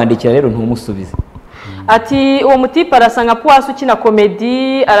yamara kukwandikira rero ntumusubize ati uwo mutipe arasanga Puwasu ukina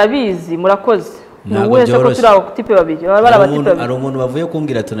komedi arabizi murakoze wese ko turi abo tipe babiri ari umuntu bavuye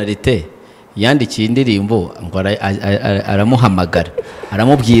kumbwira tonalite yandikiye indirimbo ngo aramuhamagara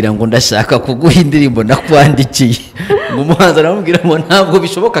aramubwira ngo ndashaka kuguha indirimbo nakwandikiye ngo umuhanzi aramubwira ngo ntabwo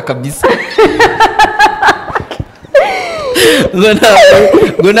bishoboka kabisa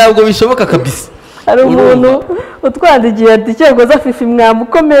ngo ntabwo bishoboka kabisa hari umuntu utwandikiye ati cyekoza fifi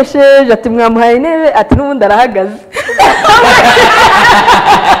mwamukomesheje ati mwamuhaye intebe ati n'ubundi arahagaze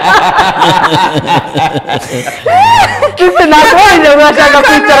fifi nakubonye urashaka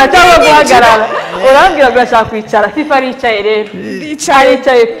kwicara cyangwa guhagarara urambwira ngo urashaka kwicara fifi aricaye rero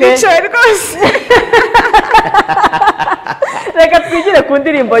aricaye pe rwose reka twigire ku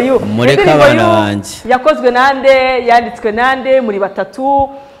ndirimbo mureka abana banjye yakozwe nande yanditswe nande muri batatu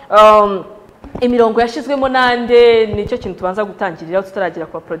imirongo yashizwemo nande nicyo kintu tubanza gutangirira tutaragira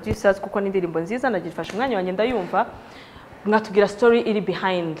kwa producers kuko n'indirimbo nziza nagifashe umwanya wanjye ndayumva mwatubwira story iri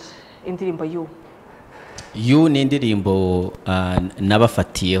behind indirimbo you ni indirimbo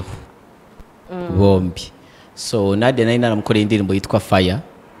nabafatiyeho bombi so Nadia nari naramukoreye indirimbo yitwa Fire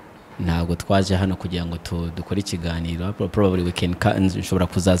ntabwo twaje hano kugira ngo dukore ikiganiro probably we can nshobora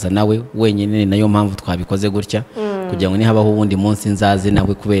kuzaza nawe wenyine nayo mpamvu twabikoze gutya kugira ngo nihabaho ubundi munsi nzaze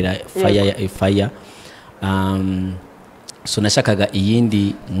nawe kubera Fire so nashakaga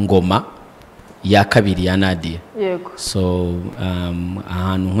iyindi ngoma ya kabiri ya Nadia so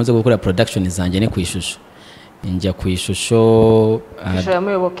ahantu nkunze gukora production zanjye ne ku ishusho njya ku ishusho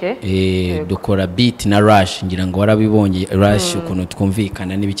dukora beat na rush ngira ngo warabibonye rush ukuntu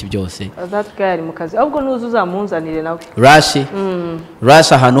twumvikana n'ibiki byose azatwari mu kazi ahubwo nuzu uzamunzanire nawe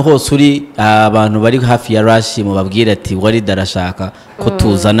rush ahantu hose uri abantu bari hafi ya rush mubabwira ati wari darashaka ko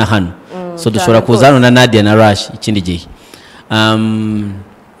tuzana hano so dushobora kuzana na Nadia na rush ikindi gihe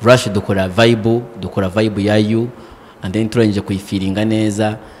rush dukora vibe ya you and then turangije kuyifiringa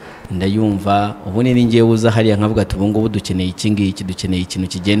neza ndayumva ubundi ningiye uza hariya nkavuga ati ubungubu dukeneye iki ngiki dukeneye ikintu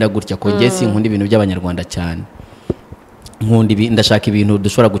kigenda gutya ko ngiye sinkunda ibintu by'abanyarwanda cyane ndashaka ibintu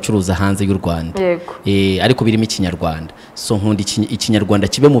dushobora gucuruza hanze y'u Rwanda ariko birimo ikinyarwanda so nkunda ikinyarwanda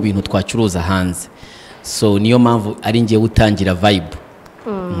kibe mu bintu twacuruza hanze so niyo mpamvu ari ngiye utangira vibe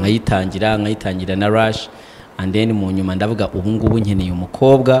nkayitangira na rush and then mu nyuma ndavuga ubungubu nkeneye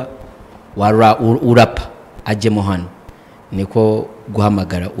umukobwa wa urapa ajyemo hano niko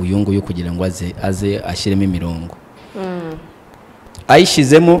guhamagara uyu nguyu kugira ngo aze ashyiremo imirongo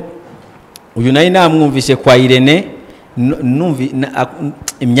ayishizemo uyu nayo namwumvishe kwa Irene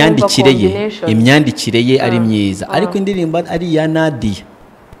imyandikire ye ari myiza ariko indirimbo ari ya Nadia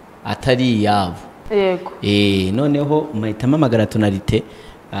atari iyabo yego noneho mpahita mpamagara tonalite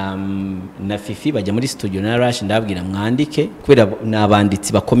na Fifi bajya muri studio na Rush ndababwira mwandike kubera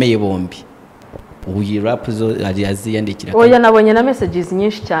n'abanditsi bakomeye bombi uyu rap zo ari aziyandikira oya nabonye na messages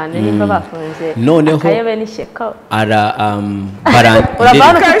nyinshi cyane nimba bafunze noneho akayebe n'ishyaka ara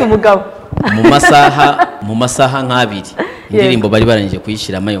urabana ufite umugabo mu masaha nk'abiri indirimbo bari barangije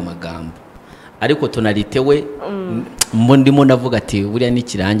kuyishyiramo ayo magambo ariko tonalite we ndimo navuga ati buriya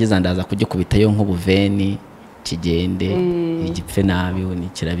nikirangiza ndaza kujya kubitayo nk'ubuveni kigende igipfe nabi ni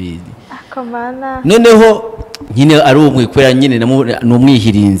kirabizi akamana noneho nyine ari umwikwera nyine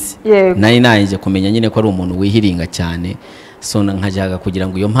n'umwihirinzi nayi nanje kumenya nyine ko ari umuntu wihiringa cyane so nkajyaga kugira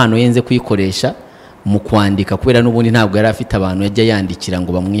ngo iyo mpano yenze kuyikoresha mu kwandika kubera n'ubundi ntabwo yari afite abantu yajya yandikira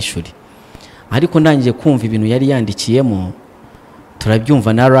ngo bamwishure ariko ndangije kumva ibintu yari yandikiyemo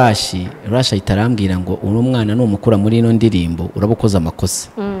turabyumva na Rush itarambwira ngo uri mwana n'umukura muri ino ndirimbo urabukoza amakosa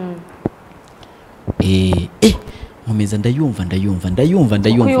nkomeza ndayumva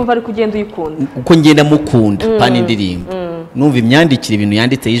kuyumva ari kugenda uyikunda uko ngenda mukunda pani indirimbo numva imyandikire ibintu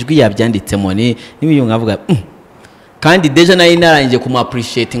yanditse ijwi yabyanditsemo n'ibyo nkavuga kandi deja nayo narangije kumu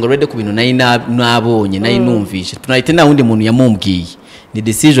appreciating already ku bintu nayo nabonye nayo numvishe tunahite nta wundi muntu yamumbwiye ni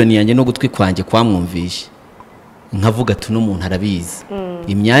decision yanjye no gutwi kwanjye kwamwumvishe nkavuga ati n'umuntu arabizi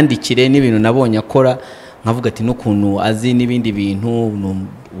imyandikire n'ibintu nabonye akora nkavuga ati n'ukuntu azi n'ibindi bintu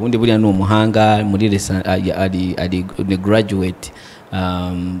ubundi buriya ni umuhanga muri ari graduate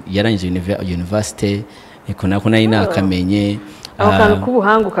yarangije university niko nako nayo nakamenye aho kantu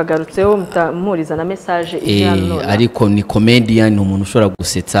k'ubuhanga ukagarutseho mpuriza na message ariko ni comedian ni umuntu ushobora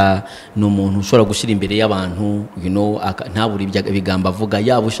gusetsa ni umuntu ushobora gushyira imbere y'abantu ntaburi ibigamba avuga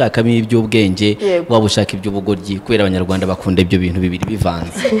yaba ushakamo iby'ubwenge waba ushaka iby'ubugoryi kubera abanyarwanda bakunda ibyo bintu bibiri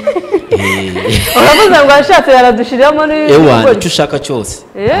bivanze uravuze ngo ashatse yaradushiramo n'ibigoryi icyo ushaka cyose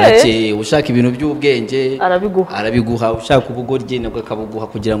ushaka ibintu by'ubwenge arabiguha ushaka ubugoryi nabwo akabuguha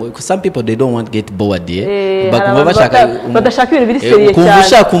kugira ngo some people they don't want to get bored bakumva badashaka ibintu biri seriye cyane kumva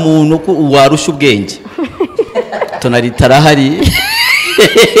ushaka umuntu warusha ubwenge tonalite arahari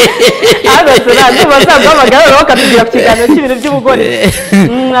ntabwo bazamagara bakatugira ku kiganiro cy'ibintu by'ubugore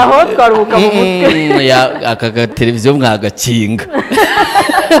aho twaruhuka mu mutwe aka televiziyo mwagakinga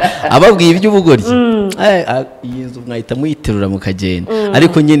ababwiye iby'ubugoryi iyi nzu mwahita muyiterura mukagenda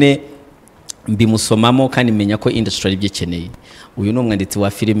ariko nyine mbimusomamo kandi menya ko industry ari byikeneye uyu ni umwanditsi wa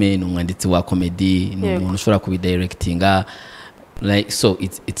filime ni umwanditsi wa comedy ni umuntu ushobora kubidirectinga like so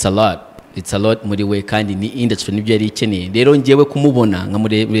it's a lot muri we kandi ni industry nibyo yari ikeneye rero ngiyewe kumubona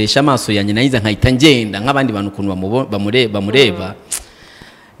nkamurebesha amaso yanjye nayiza nkahita ngenda nk'abandi bantu ukuntu bamureba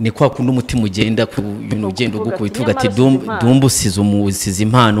ni kwa kundi umutima ugenda ku bintu ugenda ugukubita uvuga ati Dumba usize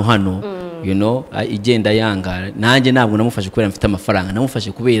impano hano igenda yangara nanjye ntabwo namufashe kubera mfite amafaranga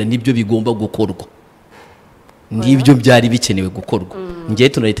namufashe kubera nibyo bigomba gukorwa nibyo byari bikenewe gukorwa ngiye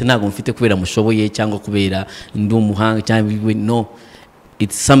tunarite ntabwo mfite kubera mushoboye cyangwa kubera ndi umuhanga cyangwa no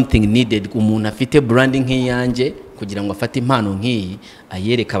it's something needed umuntu afite branding nk'iyanjye kugira ngo afate impano nk'iyi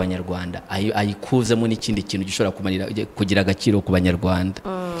ayereka abanyarwanda ayikuzemo n'ikindi kintu gishobora kugira agaciro ku banyarwanda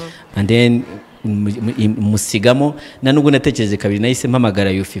and then musigamo nubwo natekereje kabiri nahise mpamagara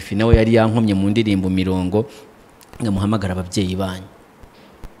yo Fifi nawe yari yankomye mu ndirimbo mirongo ngamuhamagara ababyeyi banyu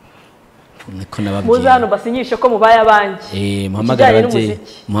niko nababyeyi muzano basinyishe ko mubaye abanjye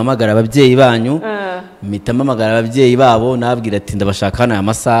muhamagara ababyeyi banyu mpita mpamagara ababyeyi babo nababwira ati ndabashaka hano aya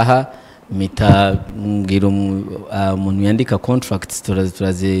masaha mpita mbwira umuntu yandika contracts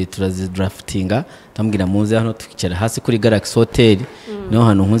turazidraftinga tambwira muze hano twicara hasi kuri Galaxy Hotel niho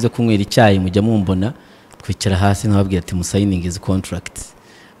hano nkunze kunywera icyayi mujya mumbona twicara hasi nkababwira ati musayininga izi contracts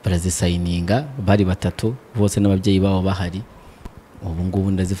barazisayininga bari batatu bose n'ababyeyi babo bahari ubu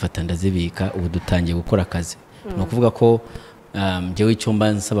ngubu ndazifata ndazibika ubu dutangiye gukora akazi no kuvuga ko njyewe icyo mba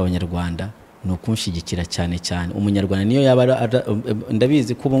nsaba abanyarwanda no kunshigikira cyane umunyarwanda niyo yaba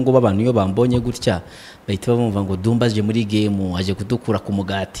ndabizi ko ubu ngubu abantu iyo bambonye gutya bahita bumva ngo Dumba aje muri game aje kudukura ku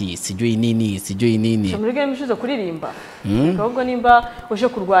mugati sijyo inini muri game ishize kuririmba ahubwo nimba uje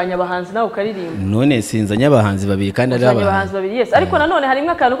kurwanya abahanzi nawe ukaririmba none sinzanya abahanzi babiri kandi ari abahanzi babiri yes ariko nanone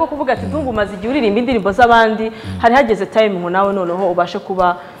harimo akantu ko kuvuga ati Dumba umaze igihe uririmba indirimbo z'abandi hari hageze time ngo nawe noneho ubashe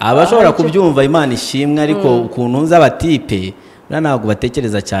kuba abashobora kubyumva Imana ishimwe ariko ukuntu nza abatipe ntabwo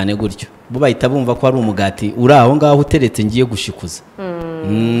batekereza cyane gutyo bo bahita bumva ko ari umugati uri aho ngaho uteretse ngiye gushikuza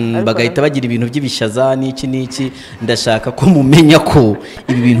bagahita bagira ibintu by'ibishaza n'iki ndashaka ko mumenya ko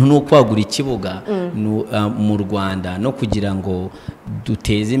ibi bintu ni ukwagura ikibuga mu Rwanda no kugira ngo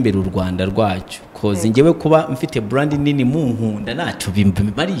duteze imbere u Rwanda rwacu koze njyewe kuba mfite brand nini mu nkunda ntacyo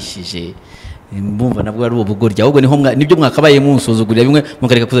bimarishije mbumva nabwo ari ubugorya ahubwo niho nibyo mwakabaye munsuzugurira bimwe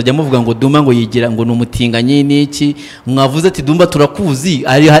mukareka kuzajya muvuga ngo Dumba ngo yigira ngo numutinganye n'iki mwavuze ati Dumba turakuzi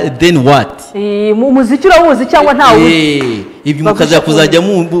ari then what mu muziki uramuzi cyangwa ntawe ibi mukaza kuzajya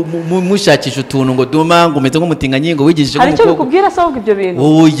mushakisha utuntu ngo Dumba ngo umeze nk'umutinganye ngo wigishije hari icyo bikubwira saho ibyo bintu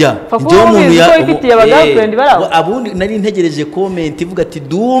oya ndio umuntu yifitiye abagirlfriend baraho abundi nari ntegereje comment ivuga ati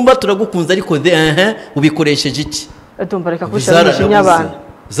Dumba turagukunza ariko ubikoresheje iki Dumba reka kushanisha nyabana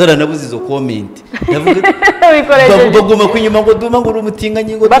zara nabuze izo comment baguma kwinyuma ngo Dumba ngo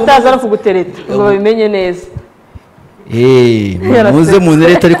urumutinganye ngo bataza no kugutereta ngo babimenye neza muze mu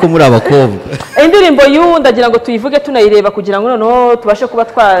ntereta ariko muri abakobwa indirimbo ndagira ngo tuyivuge tunayireba kugira ngo noneho tubashe kuba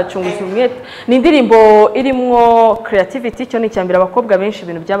twacunguza umwete ni indirimbo irimwo creativity cyo ni cyambira abakobwa benshi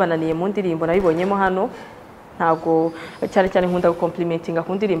ibintu byabananiye mu ndirimbo nabibonyemo hano ntago cyane nkunda gucomplimentinga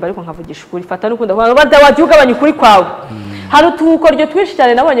ku ndirimbo ariko nkavugisha ukuri fata n'ukunda wagiye ugabanya ukuri kwawe hari utukoryo twinshi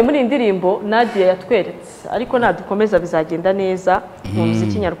cyane nabonye muri indirimbo Nadia yatweretse ariko nadukomeza bizagenda neza mu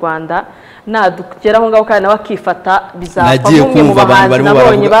muziki nyarwanda nadugeraho ngaho kandi nawe akifata bizapfa umwe mu bahanzi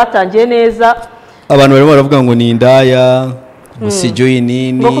nabonye batangiye neza abantu barimo baravuga ngo ni indaya musijo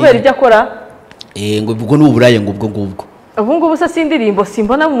yinini ngo kubera ibyo akora ngo ubwo n'uburaye ngo ubwo ubu ngubu se si indirimbo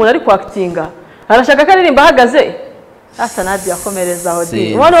simbona umuntu ari kwactinga arashaka ko aririmba ahagaze asa Nadia akomereza aho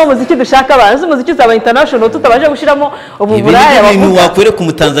di ubona umuziki dushaka abantu umuziki uzaba international tutabaje gushiramo ubu buraya ibintu wakwere ku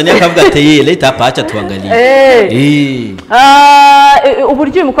Mutanzania akavuga ati leta apacha tuangalie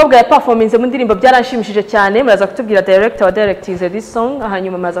uburyo uyu mukobwa ya performance mu ndirimbo byaranshimishije cyane muraza kutubwira director wa directing this song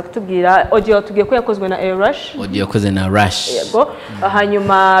hanyuma muraza kutubwira audio tugiye ko yakozwe na Rush audio yakozwe na Rush yego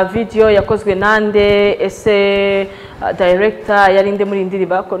hanyuma video yakozwe nande ese director yarinde muri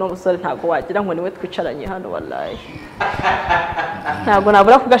indirimbo ko no musore ntago wagira ngo niwe twicaranye hano wallahi ntago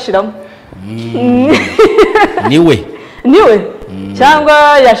nabura kugashiramo niwe cyangwa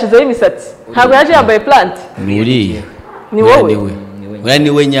yashizeho imisatsi ntago yaje yambaye plant nuriye ni wowe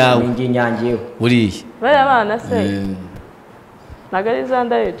niwe nyawe nginyangiwe uriye baya bana se nagari za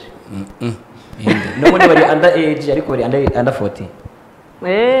under age none bari under age ariko bari under 40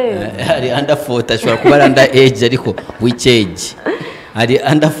 ari under 40 ashobora kuba ari under age ariko which age ari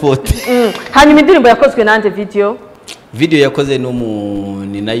under 40 hanyuma indirimbo yakozwe nande video yakoze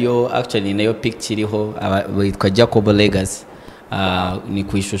ni nayo actually ni nayo picture iriho witwa Jacob Legacy ni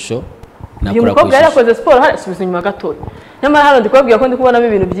ku ishusho nakora ku ishusho yarakoze sport hari subiza inyuma gato nyamara hano ndikubabwiye ko ndi kubonamo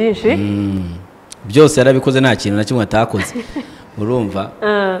ibintu byinshi byose yarabikoze nta kintu na kimwe atakoze urumva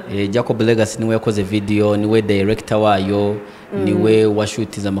Jacob Legacy niwe yakoze video niwe director wayo niwe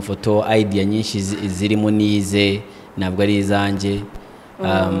washutiza amafoto idea nyinshi zirimo nize ntabwo ari izanjye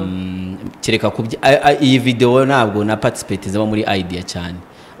kereka iyi video ntabwo na participate zaba muri idea cyane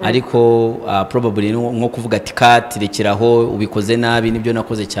ariko probably nko kuvuga ati rekeraho ubikoze nabi nibyo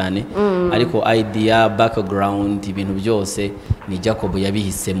nakoze cyane ariko idea background ibintu byose ni Jacob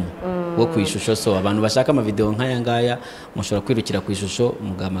yabihisemo wo ku ishusho so abantu bashaka ama video nk'aya ngaya mushobora kwirukira ku ishusho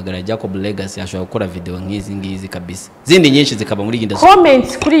mugamagara Jacob Legacy ashobora gukora video nk'izi ngizi kabisa zindi nyinshi zikaba muri industry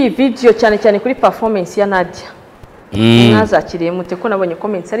comments kuri iyi video cyane kuri performance ya Nadia nazakiriye mute ko nabonye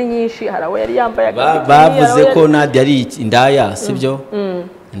comments ari nyinshi harawe yari yambaye bavuze ko Nadia ari indaya sibyo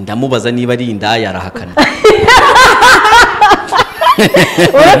ndamubaza niba ari indaya arahakana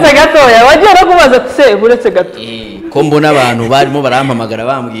uretse gatoya wagiye no kubaza se uretse gato ko mbona abantu barimo barampamagara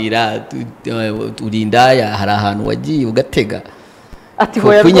bambwira uri indaya hari ahantu wagiye ugatega ati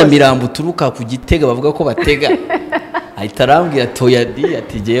hoya Nyamirambo turuka ku Gitega bavuga ko batega ahita arambwira toyadi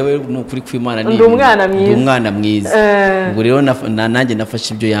ati jewe n'ukuri kw'Imana ni umwana mwiza ubwo rero nanjye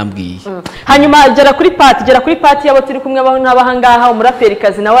nafashe ibyo yambwiye hanyuma gera kuri party yabo turi kumwe n'abahangaha umuraperi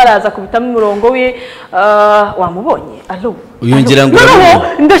kazi nawe araza kubitamo umurongo we wamubonye allo uyongera ngo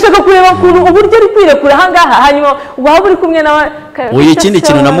ndashaka kureba uburyo ari kwirekura ahangaha hanyuma waba uri kumwe nawe uyu ikindi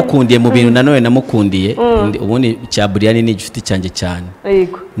kintu namukundiye mu bintu nanone namukundiye ubundi cya Brian ni igifite cyanjye cyane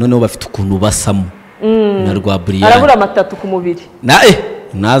yego noneho bafite ukuntu basamo na rwa Brian arabura amatatu ku mubiri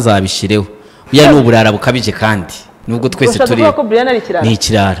nazabishireho uya n'uburara bukabije kandi nubwo twese turi ni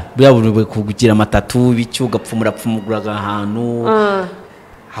ikirara buri kugira amatatu bityo ugapfumura ahantu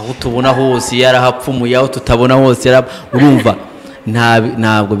aho tubona hose yarahapfumuye aho tutabona hose urumva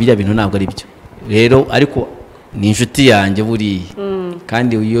ntabwo bijya bintu ntabwo ari byo rero ariko ni inshuti yanjye buriya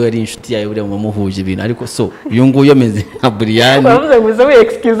kandi iyo ari inshuti yawe buriya muhuje ibintu ariko so uyu nguyu ameze nka Brian bavuze ngo uze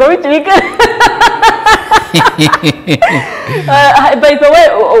excuse wikirika By the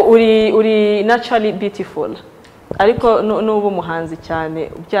way uri naturally beautiful ariko n'ubu umuhanzi cyane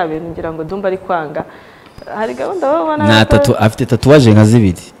bya bintu ngira ngo Dumba ari kwanga hari gahunda babona na afite tatuwaje nka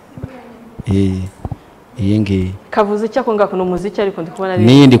zibiri iyi ngiyi kavuze cyako ngako no muziki ariko ndi kubona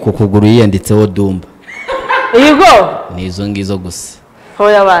n'iyindi ku kuguru yiyanditseho Dumba yego ni izo ngizo gusa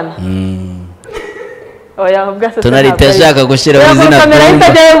hoya bana oya ubwase tunarita yashaka gushyiraho izina kamera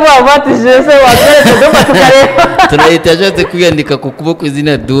itajya yevuga batije se wageretse Dumba tukareba tunarita yashatse kwiyandika ku kuboko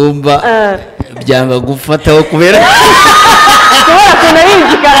izina Dumba byanga gufataho kubera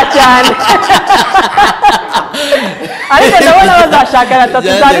tunayizikara cyane ariko ndabona bazashakana tatu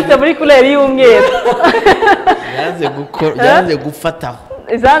zanditse muri couleur y'umweru yanze gufataho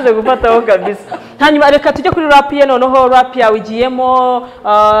izanze gufataho kabisa hanyuma reka tujye kuri rap ye noneho rap yawe igiyemo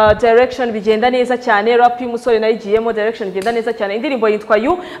direction bigenda neza cyane rap y'umusore nayo igiyemo direction bigenda neza cyane indirimbo yitwa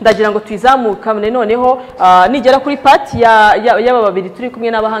You ndagira ngo tuyizamukane noneho nigera kuri part y'aba babiri turi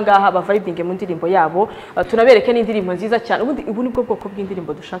kumwe n'abahangaha ba vibing mu ndirimbo yabo tunabereke n'indirimbo nziza cyane ubu nibwo bwoko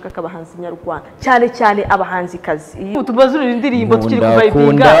bw'indirimbo dushaka k'abahanzi nyarwanda cyane cyane abahanzi kazi tubazurira indirimbo tukiri ku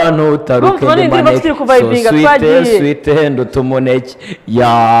vibinga utaruke indirimbo tukiri ku vibinga twagiye sweet hendo tumoneke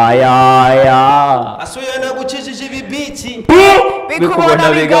ya asuye nagucishije ibibiti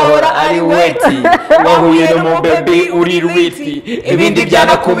bikubona bigahora ari weti wahuye no mu baby uri rwiti ibindi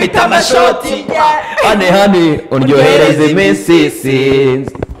byanakubita amashoti hane undyohereze iminsi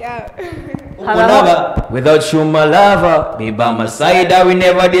sinzi without you my lover be by my side I will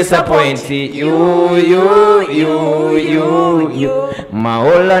never disappoint you my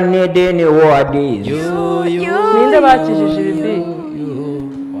all I need in the world is ninde bakijije ibibi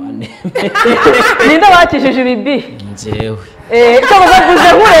ninde bakijije ibibi njyewe cyo bavuze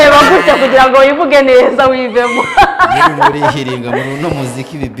nkureba gutya kugira ngo wivuge neza wivemo muri hiringa no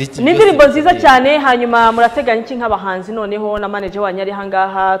muziki ibibiti n'indirimbo nziza cyane hanyuma murateganya iki nk'abahanzi noneho na manager wanyu ari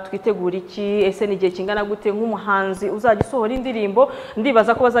hangaha twitegura iki ese ni gihe kingana gute nk'umuhanzi uzajya usohora indirimbo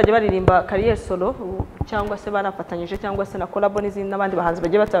ndibaza ko bazajya baririmba career solo cyangwa se banafatanyije cyangwa se na collab n'izindi n'abandi bahanzi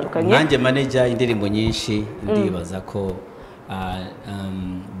bagiye batandukanye nanjye manager indirimbo nyinshi ndibaza ko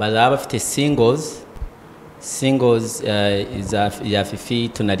bazaba bafite singles ya Fifi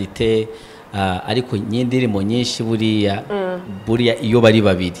tunarite ariko n'indirimbo nyinshi buriya iyo bari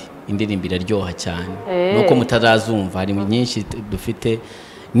babiri indirimbo iraryoha cyane nuko mutarazumva hari nyinshi dufite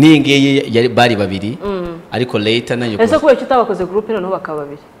n'ingiye bari babiri ariko later nayo ese ko icyo utabakoze group noneho bakaba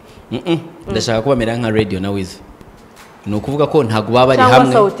babiri ndashaka kubamera nka radio na Wiz ni ukuvuga ko ntago baba bari hamwe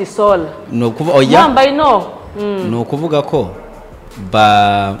cyangwa Sauti Sol ni ukuvuga oya yambaye no ni ukuvuga ko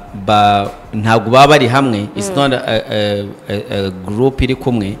ntago baba bari hamwe it's not a group iri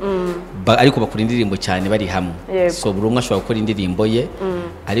kumwe ariko bakora indirimbo cyane bari hamwe so buri umwe ashobora gukora indirimbo ye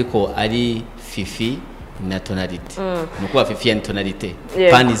ariko ari Fifi na Tonalite nuko Fifi na Tonalite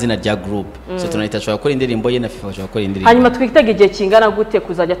pani izina rya group so Tonalite ashobora gukora indirimbo ye na Fifi ashobora gukora indirimbo hanyuma twitega igihe kingana gute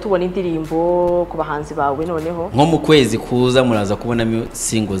kuzajya tubona indirimbo ku bahanzi bawe noneho nko mu kwezi kuza muraza kubona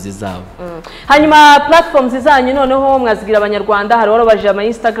singles zabo hanyuma platforms zanyu noneho mwazigira abanyarwanda hari warabaje ama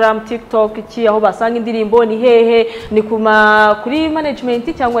Instagram TikTok iki aho basanga indirimbo ni hehe ni kuri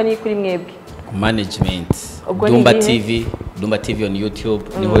management cyangwa ni kuri mwebwe management Dumba TV on YouTube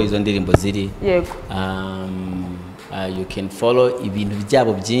niho izo ndirimbo ziri yego you can follow ibintu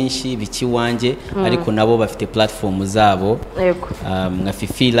byabo byinshi bikiwanje ariko nabo bafite platform zabo yego nka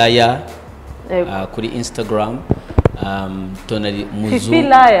Fifi Laya kuri Instagram tonali muzu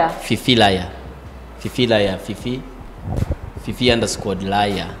Fifi Laya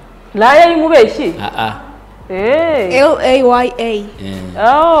Laya y'umubeshyi Laya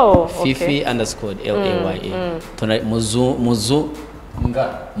oh Fifi _LAYA tonali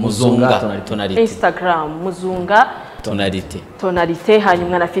muzunga tonalite Instagram muzunga tonalite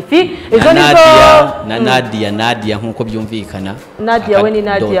hanyuma na Fifi izo nizo na Nadia nkuko byumvikana Nadia we ni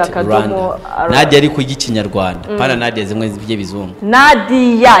Nadia kadomo Nadia ari ku gikinyarwanda pana Nadia zimwe zibye bizungu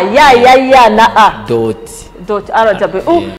Nadia ya na a dot RW